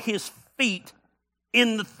on his feet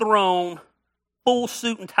in the throne, full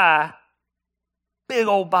suit and tie, big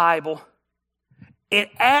old Bible. And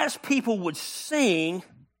as people would sing,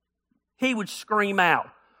 he would scream out,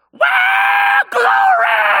 "Wow,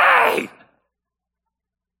 glory!"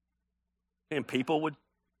 And people would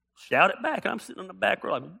shout it back. I'm sitting on the back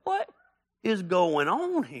row like, what is going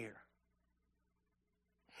on here?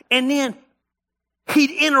 And then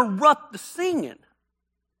he'd interrupt the singing.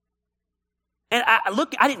 And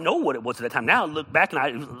I didn't know what it was at that time. Now I look back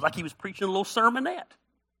and it was like he was preaching a little sermonette.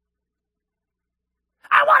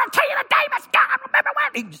 I want to tell you the day must God, remember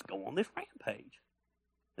when? He'd just go on this rampage.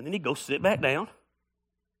 And then he'd go sit back down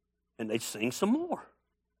and they'd sing some more.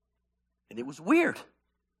 And it was weird.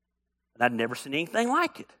 And I'd never seen anything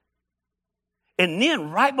like it. And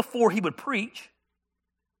then right before he would preach,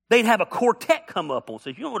 they'd have a quartet come up on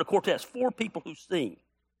stage. You know what a quartet is? 4 people who sing.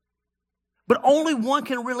 But only one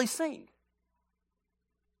can really sing.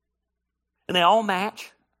 And they all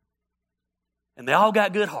match. And they all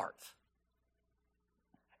got good hearts.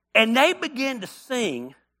 And they began to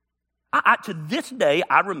sing. To this day,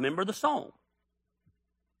 I remember the song.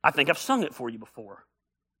 I think I've sung it for you before.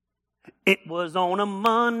 It was on a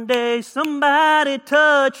Monday, somebody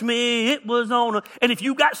touched me. It was on a... And if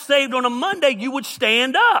you got saved on a Monday, you would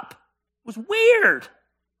stand up. It was weird. It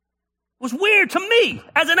was weird to me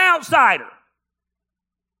as an outsider.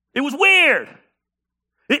 It was weird.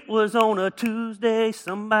 It was on a Tuesday,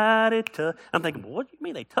 somebody touched... I'm thinking, well, what do you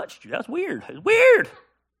mean they touched you? That's weird. It's weird.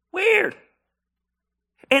 Weird.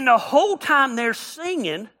 And the whole time they're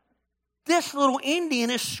singing, this little Indian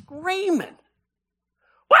is screaming.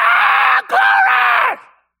 Wow, glory!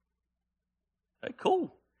 Okay,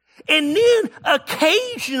 cool. And then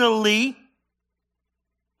occasionally,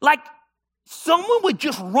 like someone would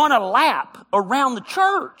just run a lap around the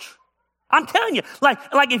church. I'm telling you, like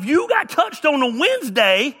if you got touched on a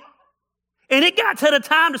Wednesday and it got to the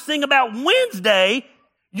time to sing about Wednesday,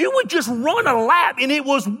 you would just run a lap and it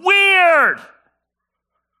was weird.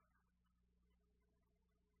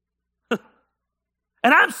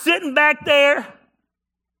 And I'm sitting back there.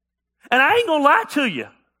 And I ain't going to lie to you.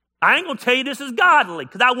 I ain't going to tell you this is godly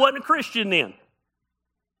because I wasn't a Christian then.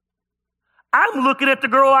 I'm looking at the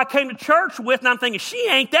girl I came to church with and I'm thinking, she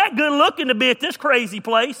ain't that good looking to be at this crazy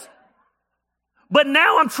place. But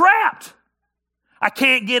now I'm trapped. I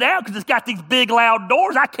can't get out because it's got these big loud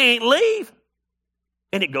doors. I can't leave.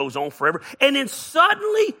 And it goes on forever. And then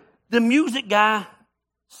suddenly the music guy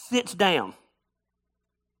sits down.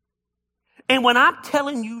 And when I'm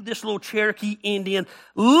telling you this little Cherokee Indian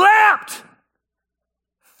leapt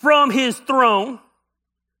from his throne.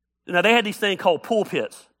 Now, they had these things called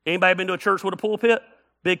pulpits. Anybody been to a church with a pulpit?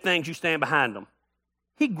 Big things, you stand behind them.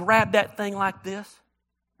 He grabbed that thing like this.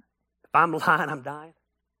 If I'm lying, I'm dying.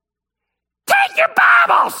 Take your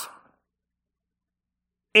Bibles!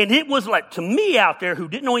 And it was like, to me out there who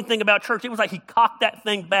didn't know anything about church, it was like he cocked that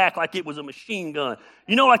thing back like it was a machine gun.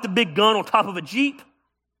 You know, like the big gun on top of a Jeep?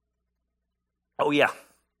 Oh, yeah.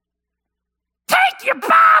 Take your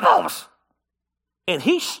Bibles! And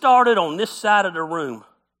he started on this side of the room.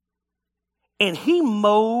 And he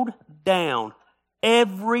mowed down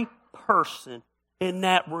every person in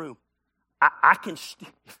that room. I can...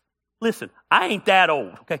 Listen, I ain't that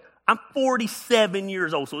old, okay? I'm 47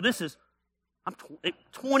 years old, so I'm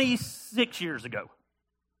 26 years ago.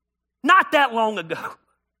 Not that long ago.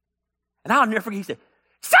 And I'll never forget, he said,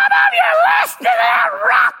 some of you listen to that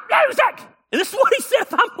rock music! And this is what he said,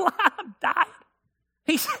 if I'm lying, I'm dying.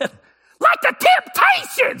 He said, like the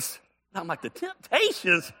Temptations. And I'm like, the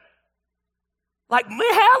Temptations? Like, man,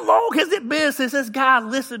 how long has it been since this guy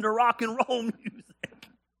listened to rock and roll music?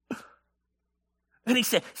 And he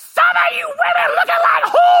said, some of you women looking like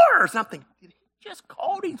whores. And I'm thinking, did he just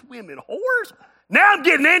call these women whores? Now I'm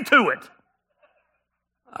getting into it.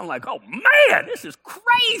 I'm like, oh, man, this is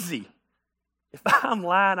crazy. If I'm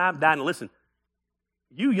lying, I'm dying. Listen,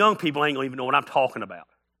 you young people ain't going to even know what I'm talking about.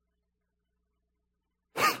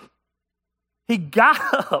 He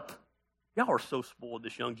got up. Y'all are so spoiled,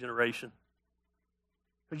 this young generation.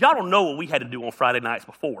 Because y'all don't know what we had to do on Friday nights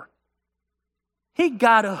before. He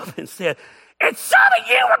got up and said, and some of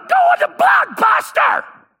you are going to Blockbuster.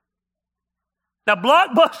 Now,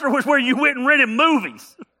 Blockbuster was where you went and rented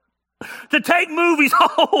movies to take movies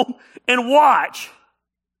home and watch.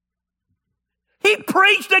 He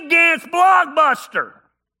preached against Blockbuster.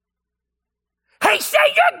 He said,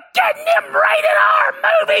 you're getting them rated R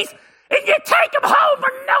movies and you take them home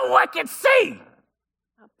where no one can see.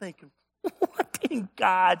 I'm thinking, what in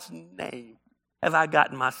God's name have I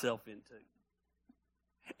gotten myself into?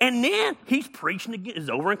 And then he's preaching again. It's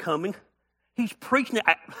over and coming. He's preaching.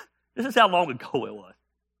 This is how long ago it was.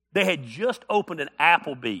 They had just opened an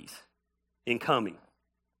Applebee's in Cumming.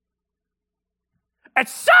 And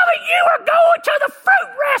some of you are going to the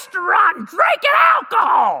fruit restaurant and drinking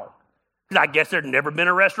alcohol. Because I guess there'd never been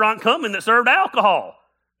a restaurant in Cumming that served alcohol.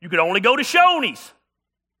 You could only go to Shoney's.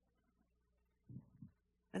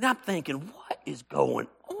 And I'm thinking, what is going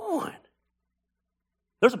on?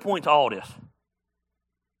 There's a point to all this.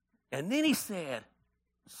 And then he said,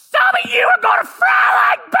 some of you are going to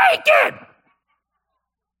fry like bacon.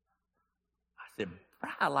 I said,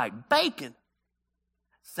 fry like bacon?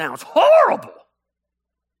 Sounds horrible.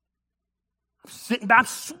 I'm sitting back, I'm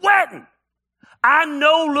sweating. I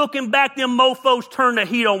know looking back, them mofos turned the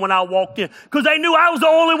heat on when I walked in because they knew I was the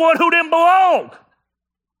only one who didn't belong.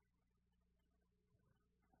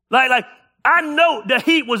 Like I know the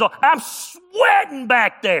heat was on. I'm sweating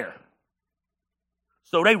back there.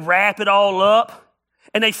 So they wrap it all up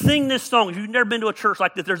and they sing this song. If you've never been to a church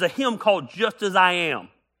like this, there's a hymn called Just As I Am.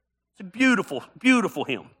 It's a beautiful, beautiful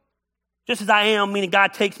hymn. Just as I am, meaning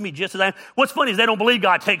God takes me just as I am. What's funny is they don't believe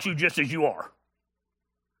God takes you just as you are.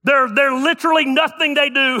 They're literally nothing they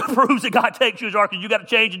do proves that God takes you as you are because you got to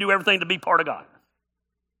change and do everything to be part of God.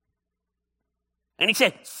 And he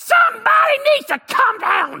said, somebody needs to come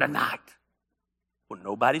down tonight. Well,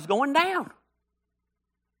 nobody's going down.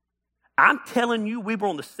 I'm telling you, we were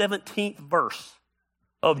on the 17th verse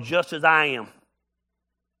of Just As I Am.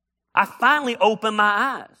 I finally opened my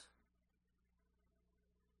eyes.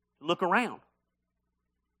 Look around.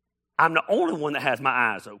 I'm the only one that has my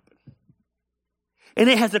eyes open. And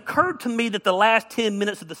it has occurred to me that the last 10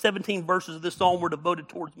 minutes of the 17 verses of this song were devoted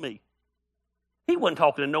towards me. He wasn't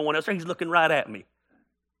talking to no one else. He's looking right at me.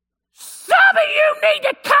 Some of you need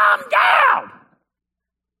to calm down.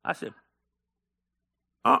 I said,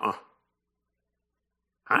 I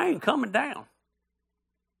ain't coming down.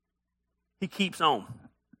 He keeps on.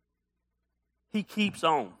 He keeps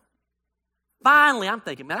on. Finally, I'm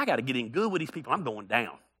thinking, man, I got to get in good with these people. I'm going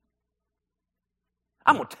down.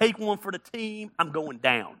 I'm going to take one for the team. I'm going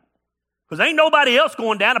down. Because ain't nobody else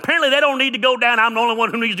going down. Apparently, they don't need to go down. I'm the only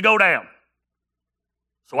one who needs to go down.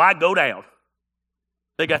 So I go down.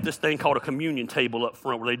 They got this thing called a communion table up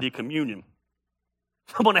front where they did communion.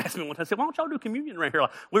 Someone asked me one time, I said, why don't y'all do communion right here?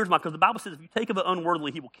 Where's my, because the Bible says if you take of it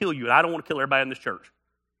unworthily, he will kill you. And I don't want to kill everybody in this church.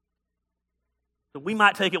 So we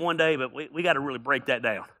might take it one day, but we got to really break that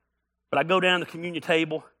down. But I go down to the communion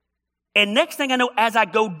table. And next thing I know, as I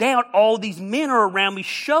go down, all these men are around me,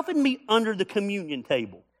 shoving me under the communion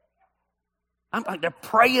table. I'm like, they're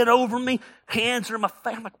praying over me, hands are in my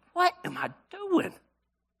face. I'm like, what am I doing?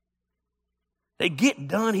 They get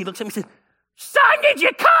done. He looks at me and says, son, did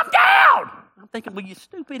you come down? I'm thinking, well, you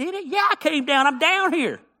stupid idiot. Yeah, I came down. I'm down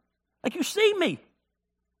here. Like, you see me.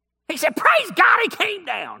 He said, praise God, he came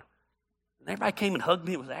down. And everybody came and hugged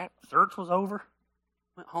me. It was that. Church was over.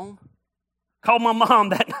 Went home. Called my mom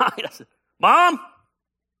that night. I said, Mom, I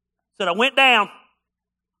said, I went down.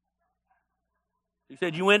 She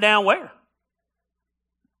said, you went down where? I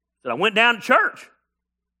said, I went down to church.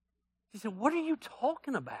 She said, what are you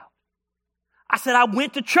talking about? I said, I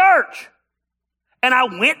went to church and I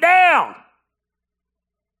went down.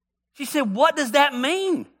 She said, what does that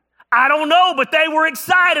mean? I don't know, but they were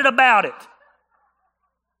excited about it.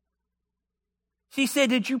 She said,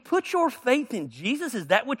 did you put your faith in Jesus? Is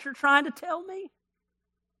that what you're trying to tell me?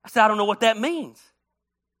 I said, I don't know what that means.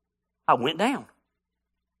 I went down.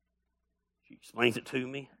 She explains it to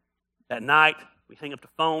me. That night, we hang up the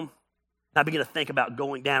phone. And I begin to think about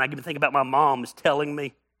going down. I begin to think about my mom is telling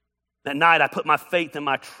me. That night, I put my faith and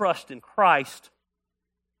my trust in Christ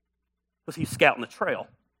because he's scouting the trail.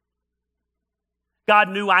 God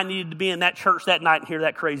knew I needed to be in that church that night and hear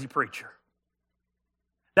that crazy preacher.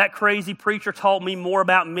 That crazy preacher taught me more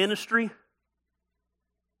about ministry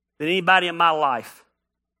than anybody in my life.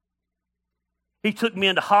 He took me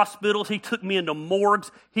into hospitals. He took me into morgues.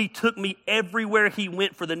 He took me everywhere he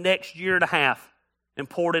went for the next year and a half and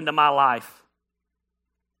poured into my life.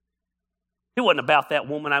 It wasn't about that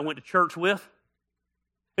woman I went to church with.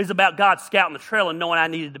 It was about God scouting the trail and knowing I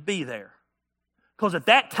needed to be there. Because at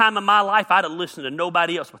that time in my life, I'd have listened to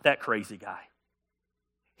nobody else but that crazy guy.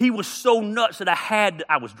 He was so nuts that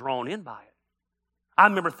I was drawn in by it. I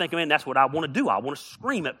remember thinking, man, that's what I want to do. I want to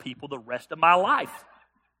scream at people the rest of my life.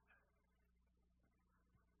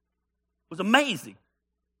 It was amazing.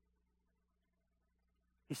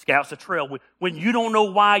 He scouts the trail. When you don't know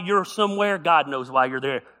why you're somewhere, God knows why you're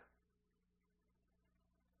there.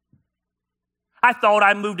 I thought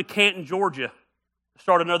I moved to Canton, Georgia to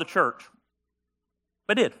start another church.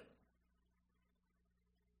 I did.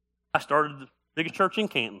 I started the biggest church in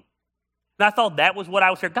Canton. And I thought that was what I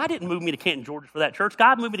was here. God didn't move me to Canton, Georgia for that church.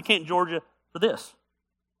 God moved me to Canton, Georgia for this.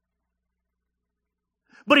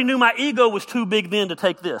 But he knew my ego was too big then to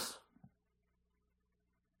take this.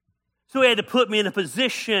 So he had to put me in a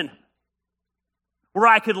position where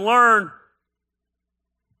I could learn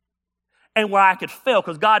and where I could fail,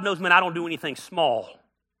 because God knows, man, I don't do anything small.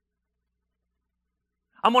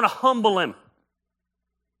 I'm going to humble him.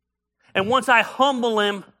 And once I humble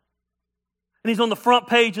him, and he's on the front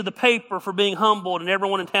page of the paper for being humbled and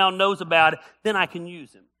everyone in town knows about it, then I can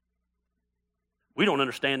use him. We don't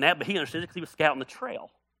understand that, but he understands it because he was scouting the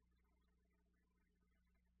trail.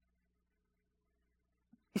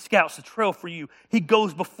 He scouts the trail for you. He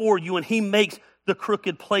goes before you and he makes the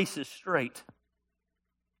crooked places straight.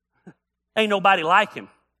 Ain't nobody like him.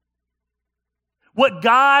 What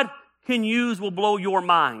God can use will blow your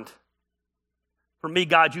mind. For me,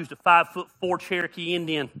 God used a 5'4" Cherokee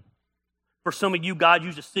Indian. For some of you, God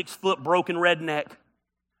used a 6-foot broken redneck.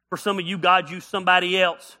 For some of you, God used somebody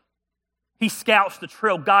else. He scouts the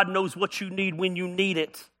trail. God knows what you need when you need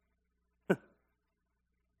it.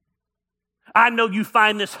 I know you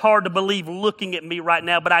find this hard to believe looking at me right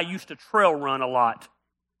now, but I used to trail run a lot.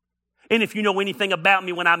 And if you know anything about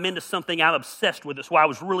me, when I'm into something, I'm obsessed with it. So I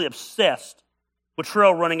was really obsessed with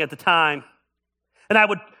trail running at the time. And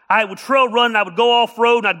I would trail run, and I would go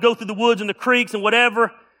off-road, and I'd go through the woods and the creeks and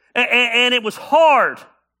whatever. And it was hard.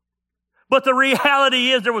 But the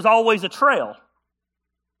reality is there was always a trail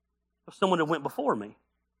of someone that went before me.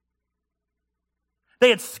 They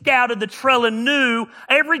had scouted the trail and knew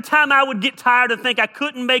every time I would get tired and think I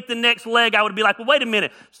couldn't make the next leg, I would be like, well, wait a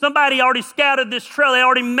minute. Somebody already scouted this trail. They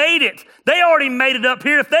already made it. They already made it up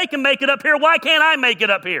here. If they can make it up here, why can't I make it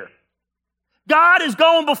up here? God is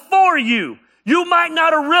going before you. You might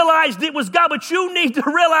not have realized it was God, but you need to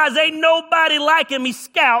realize ain't nobody like him. He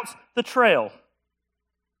scouts the trail.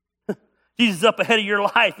 Jesus is up ahead of your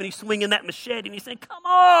life, and he's swinging that machete, and he's saying, come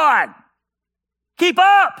on. Keep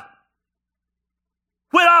up.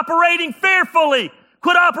 Quit operating fearfully.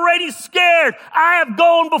 Quit operating scared. I have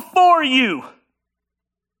gone before you.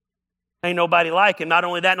 Ain't nobody like him. Not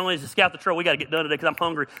only that, not only does he scout the trail, we got to get done today because I'm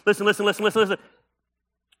hungry. Listen.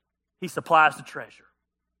 He supplies the treasure.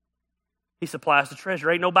 He supplies the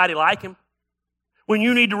treasure. Ain't nobody like him. When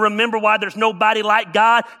you need to remember why there's nobody like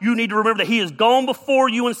God, you need to remember that he has gone before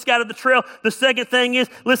you and scattered the trail. The second thing is,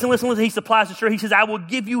 listen, he supplies the treasure. He says, I will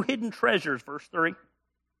give you hidden treasures, verse 3.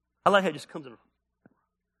 I like how it just comes in.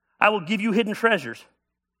 I will give you hidden treasures,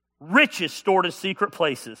 riches stored in secret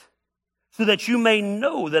places, so that you may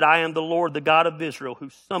know that I am the Lord, the God of Israel,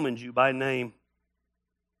 who summons you by name.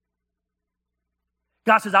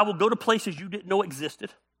 God says, I will go to places you didn't know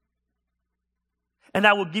existed, and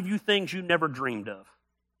I will give you things you never dreamed of.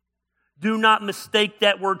 Do not mistake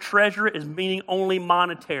that word treasure as meaning only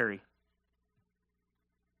monetary.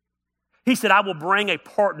 He said, I will bring a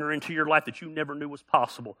partner into your life that you never knew was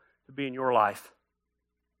possible to be in your life.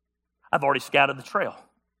 I've already scouted the trail.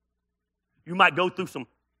 You might go through some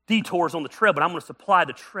detours on the trail, but I'm going to supply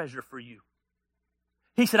the treasure for you.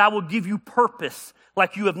 He said, I will give you purpose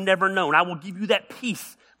like you have never known. I will give you that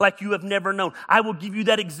peace like you have never known. I will give you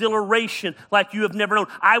that exhilaration like you have never known.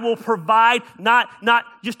 I will provide not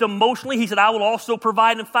just emotionally. He said, I will also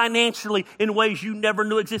provide them financially in ways you never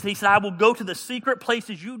knew existed. He said, I will go to the secret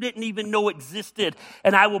places you didn't even know existed,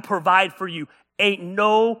 and I will provide for you. Ain't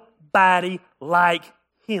nobody like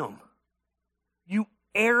him. You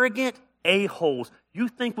arrogant a-holes. You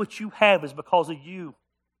think what you have is because of you.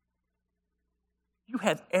 You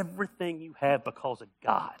have everything you have because of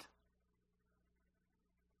God.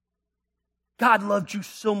 God loved you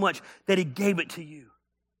so much that he gave it to you.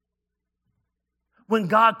 When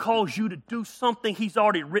God calls you to do something, he's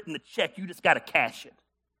already written the check. You just got to cash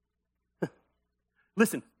it.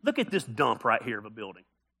 Listen, look at this dump right here of a building.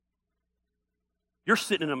 You're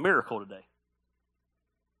sitting in a miracle today.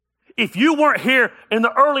 If you weren't here in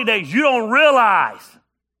the early days, you don't realize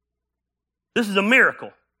this is a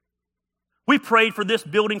miracle. We prayed for this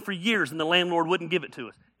building for years, and the landlord wouldn't give it to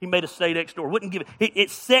us. He made us stay next door. Wouldn't give it. It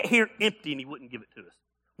sat here empty, and he wouldn't give it to us.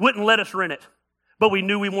 Wouldn't let us rent it. But we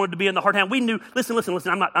knew we wanted to be in the heart of town. We knew. Listen.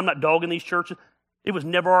 I'm not dogging these churches. It was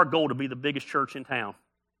never our goal to be the biggest church in town.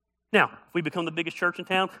 Now, if we become the biggest church in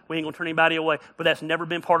town, we ain't going to turn anybody away, but that's never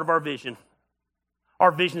been part of our vision.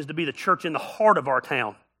 Our vision is to be the church in the heart of our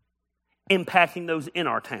town, impacting those in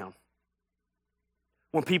our town.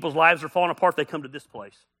 When people's lives are falling apart, they come to this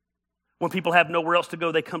place. When people have nowhere else to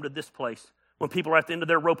go, they come to this place. When people are at the end of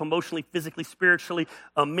their rope emotionally, physically, spiritually,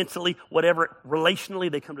 mentally, whatever,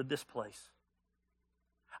 relationally, they come to this place.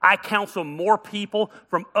 I counsel more people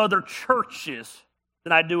from other churches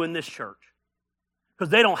than I do in this church.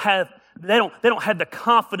 Because they don't have the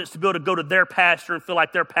confidence to be able to go to their pastor and feel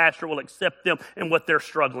like their pastor will accept them and what they're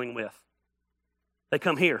struggling with. They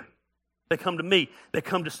come here. They come to me. They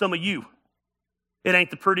come to some of you. It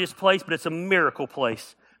ain't the prettiest place, but it's a miracle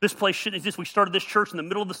place. This place shouldn't exist. We started this church in the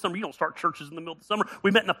middle of the summer. You don't start churches in the middle of the summer. We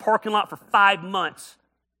met in the parking lot for 5 months.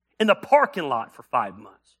 In the parking lot for 5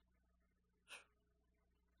 months.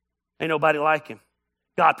 Ain't nobody like him.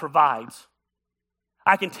 God provides.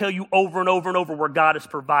 I can tell you over and over and over where God has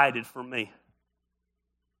provided for me.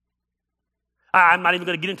 I'm not even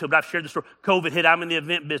going to get into it, but I've shared the story. COVID hit, I'm in the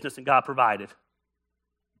event business, and God provided.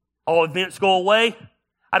 All events go away.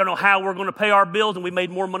 I don't know how we're going to pay our bills, and we made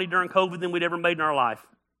more money during COVID than we'd ever made in our life.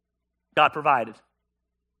 God provided.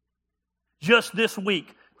 Just this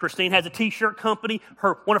week, Christine has a t-shirt company.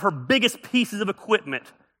 One of her biggest pieces of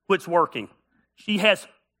equipment quits working. She has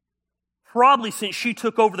probably, since she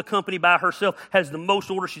took over the company by herself, has the most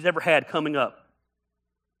orders she's ever had coming up.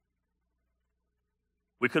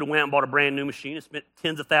 We could have went out and bought a brand new machine and spent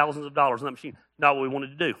tens of thousands of dollars on that machine. Not what we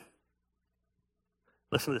wanted to do.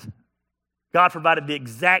 Listen to this. God provided the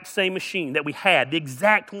exact same machine that we had, the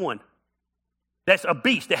exact one. That's a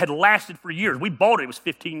beast that had lasted for years. We bought it. It was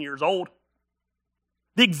 15 years old.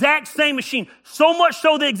 The exact same machine. So much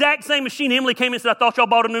so the exact same machine. Emily came in and said, I thought y'all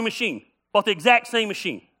bought a new machine. Bought the exact same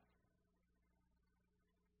machine.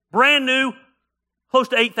 Brand new, close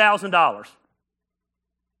to $8,000.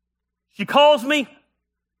 She calls me.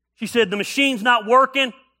 She said, the machine's not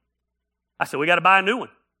working. I said, we got to buy a new one.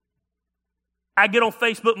 I get on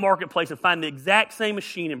Facebook Marketplace and find the exact same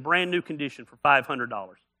machine in brand new condition for $500.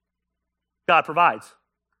 God provides.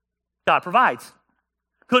 God provides.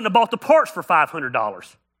 Couldn't have bought the parts for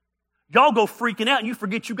 $500. Y'all go freaking out and you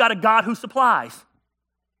forget you got a God who supplies.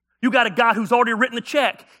 You got a God who's already written the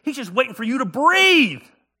check. He's just waiting for you to breathe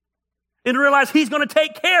and realize he's going to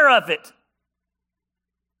take care of it.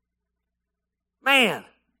 Man,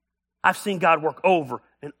 I've seen God work over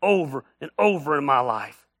and over and over in my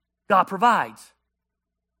life. God provides.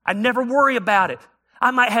 I never worry about it.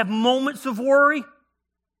 I might have moments of worry.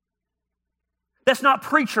 That's not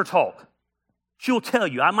preacher talk. She'll tell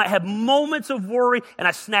you, I might have moments of worry and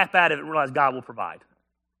I snap out of it and realize God will provide.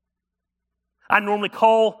 I normally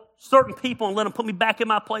call certain people and let them put me back in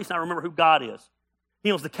my place and I remember who God is.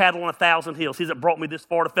 He owns the cattle on 1,000 hills. He's brought me this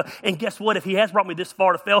far to fail. And guess what? If he has brought me this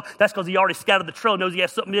far to fail, that's because he already scouted the trail and knows he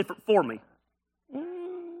has something different for me.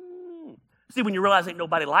 See, when you realize ain't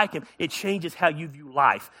nobody like him, it changes how you view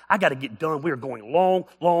life. I got to get done. We are going long,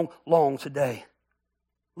 long, long today.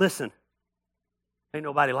 Listen, ain't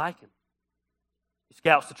nobody like him. He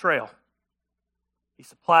scouts the trail. He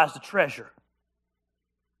supplies the treasure.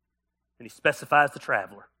 And he specifies the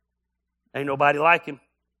traveler. Ain't nobody like him.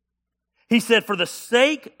 He said, for the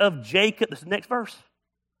sake of Jacob, this is the next verse.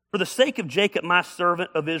 For the sake of Jacob, my servant,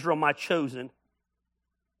 of Israel, my chosen,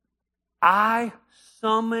 I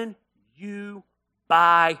summon you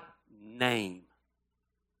by name.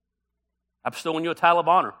 I've stolen you a title of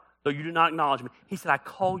honor, though you do not acknowledge me. He said, I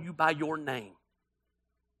call you by your name.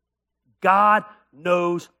 God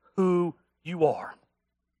knows who you are.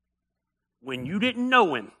 When you didn't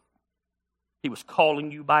know him, he was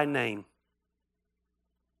calling you by name.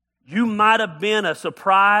 You might have been a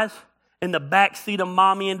surprise in the back seat of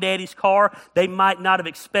mommy and daddy's car. They might not have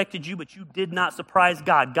expected you, but you did not surprise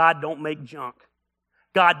God. God don't make junk.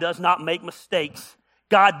 God does not make mistakes.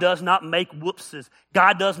 God does not make whoopses.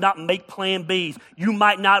 God does not make plan Bs. You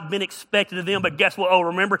might not have been expected of them, but guess what? Oh,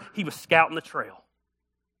 remember, he was scouting the trail.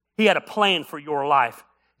 He had a plan for your life.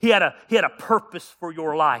 He had a purpose for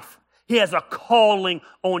your life. He has a calling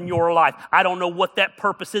on your life. I don't know what that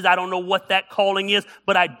purpose is. I don't know what that calling is,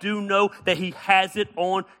 but I do know that he has it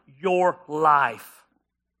on your life.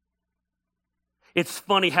 It's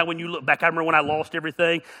funny how when you look back, I remember when I lost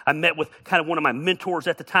everything, I met with kind of one of my mentors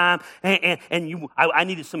at the time, and I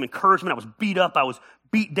needed some encouragement. I was beat up. I was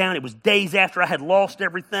beat down. It was days after I had lost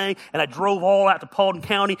everything, and I drove all out to Paulding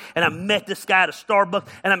County, and I met this guy at a Starbucks,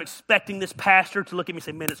 and I'm expecting this pastor to look at me and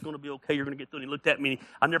say, man, it's going to be okay. You're going to get through it. And he looked at me, and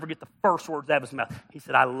I'll never get the first words out of his mouth. He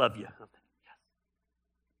said, I love you. I'm thinking, yes.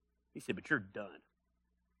 He said, but you're done.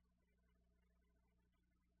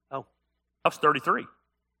 Oh, I was 33.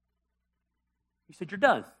 He said, you're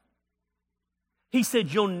done. He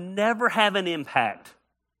said, you'll never have an impact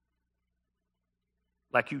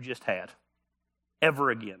like you just had,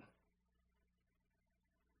 ever again.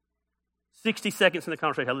 60 seconds in the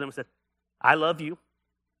conversation, I looked at him and said, I love you,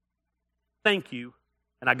 thank you,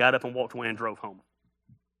 and I got up and walked away and drove home.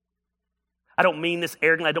 I don't mean this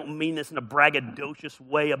arrogantly. I don't mean this in a braggadocious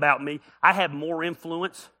way about me. I have more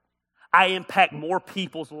influence. I impact more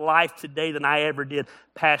people's life today than I ever did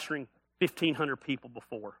pastoring 1,500 people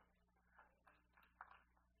before.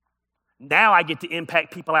 Now I get to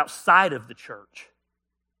impact people outside of the church.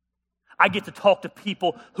 I get to talk to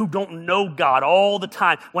people who don't know God all the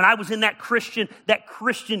time. When I was in that Christian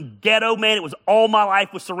ghetto, man, it was all my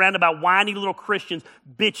life was surrounded by whiny little Christians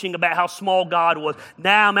bitching about how small God was.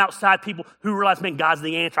 Now I'm outside people who realize, man, God's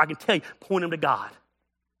the answer. I can tell you, point them to God.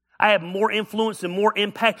 I have more influence and more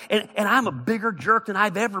impact, and I'm a bigger jerk than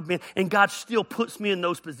I've ever been, and God still puts me in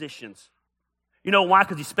those positions. You know why?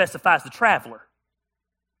 Because he specifies the traveler.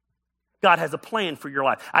 God has a plan for your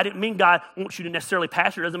life. I didn't mean God wants you to necessarily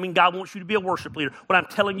pastor. It doesn't mean God wants you to be a worship leader. What I'm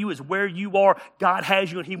telling you is where you are, God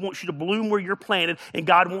has you, and he wants you to bloom where you're planted, and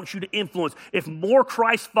God wants you to influence. If more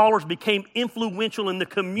Christ followers became influential in the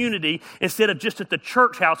community instead of just at the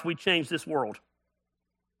church house, we'd change this world.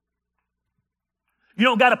 You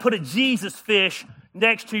don't got to put a Jesus fish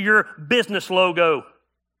next to your business logo.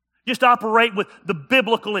 Just operate with the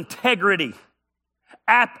biblical integrity.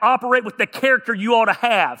 Operate with the character you ought to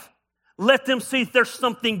have. Let them see there's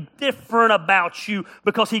something different about you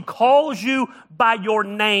because he calls you by your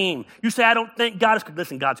name. You say, I don't think God is...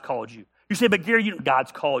 Listen, God's called you. You say, but Gary,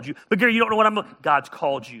 God's called you. But Gary, you don't know what I'm... God's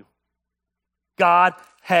called you. God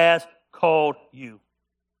has called you.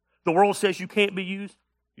 The world says you can't be used.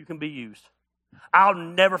 You can be used. I'll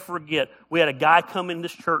never forget, we had a guy come in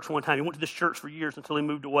this church one time. He went to this church for years until he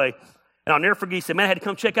moved away. And I'll never forget, he said, man, I had to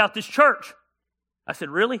come check out this church. I said,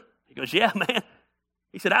 really? He goes, yeah, man.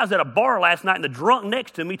 He said, I was at a bar last night and the drunk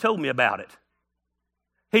next to me told me about it.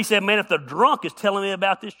 He said, man, if the drunk is telling me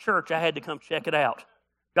about this church, I had to come check it out.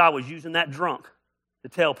 God was using that drunk to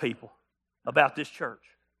tell people about this church.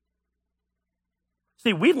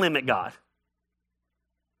 See, we limit God.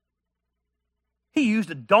 He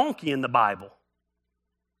used a donkey in the Bible.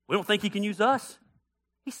 We don't think he can use us.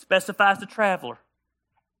 He specifies the traveler.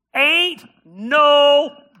 Ain't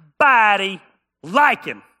nobody like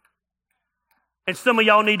him. And some of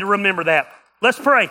y'all need to remember that. Let's pray.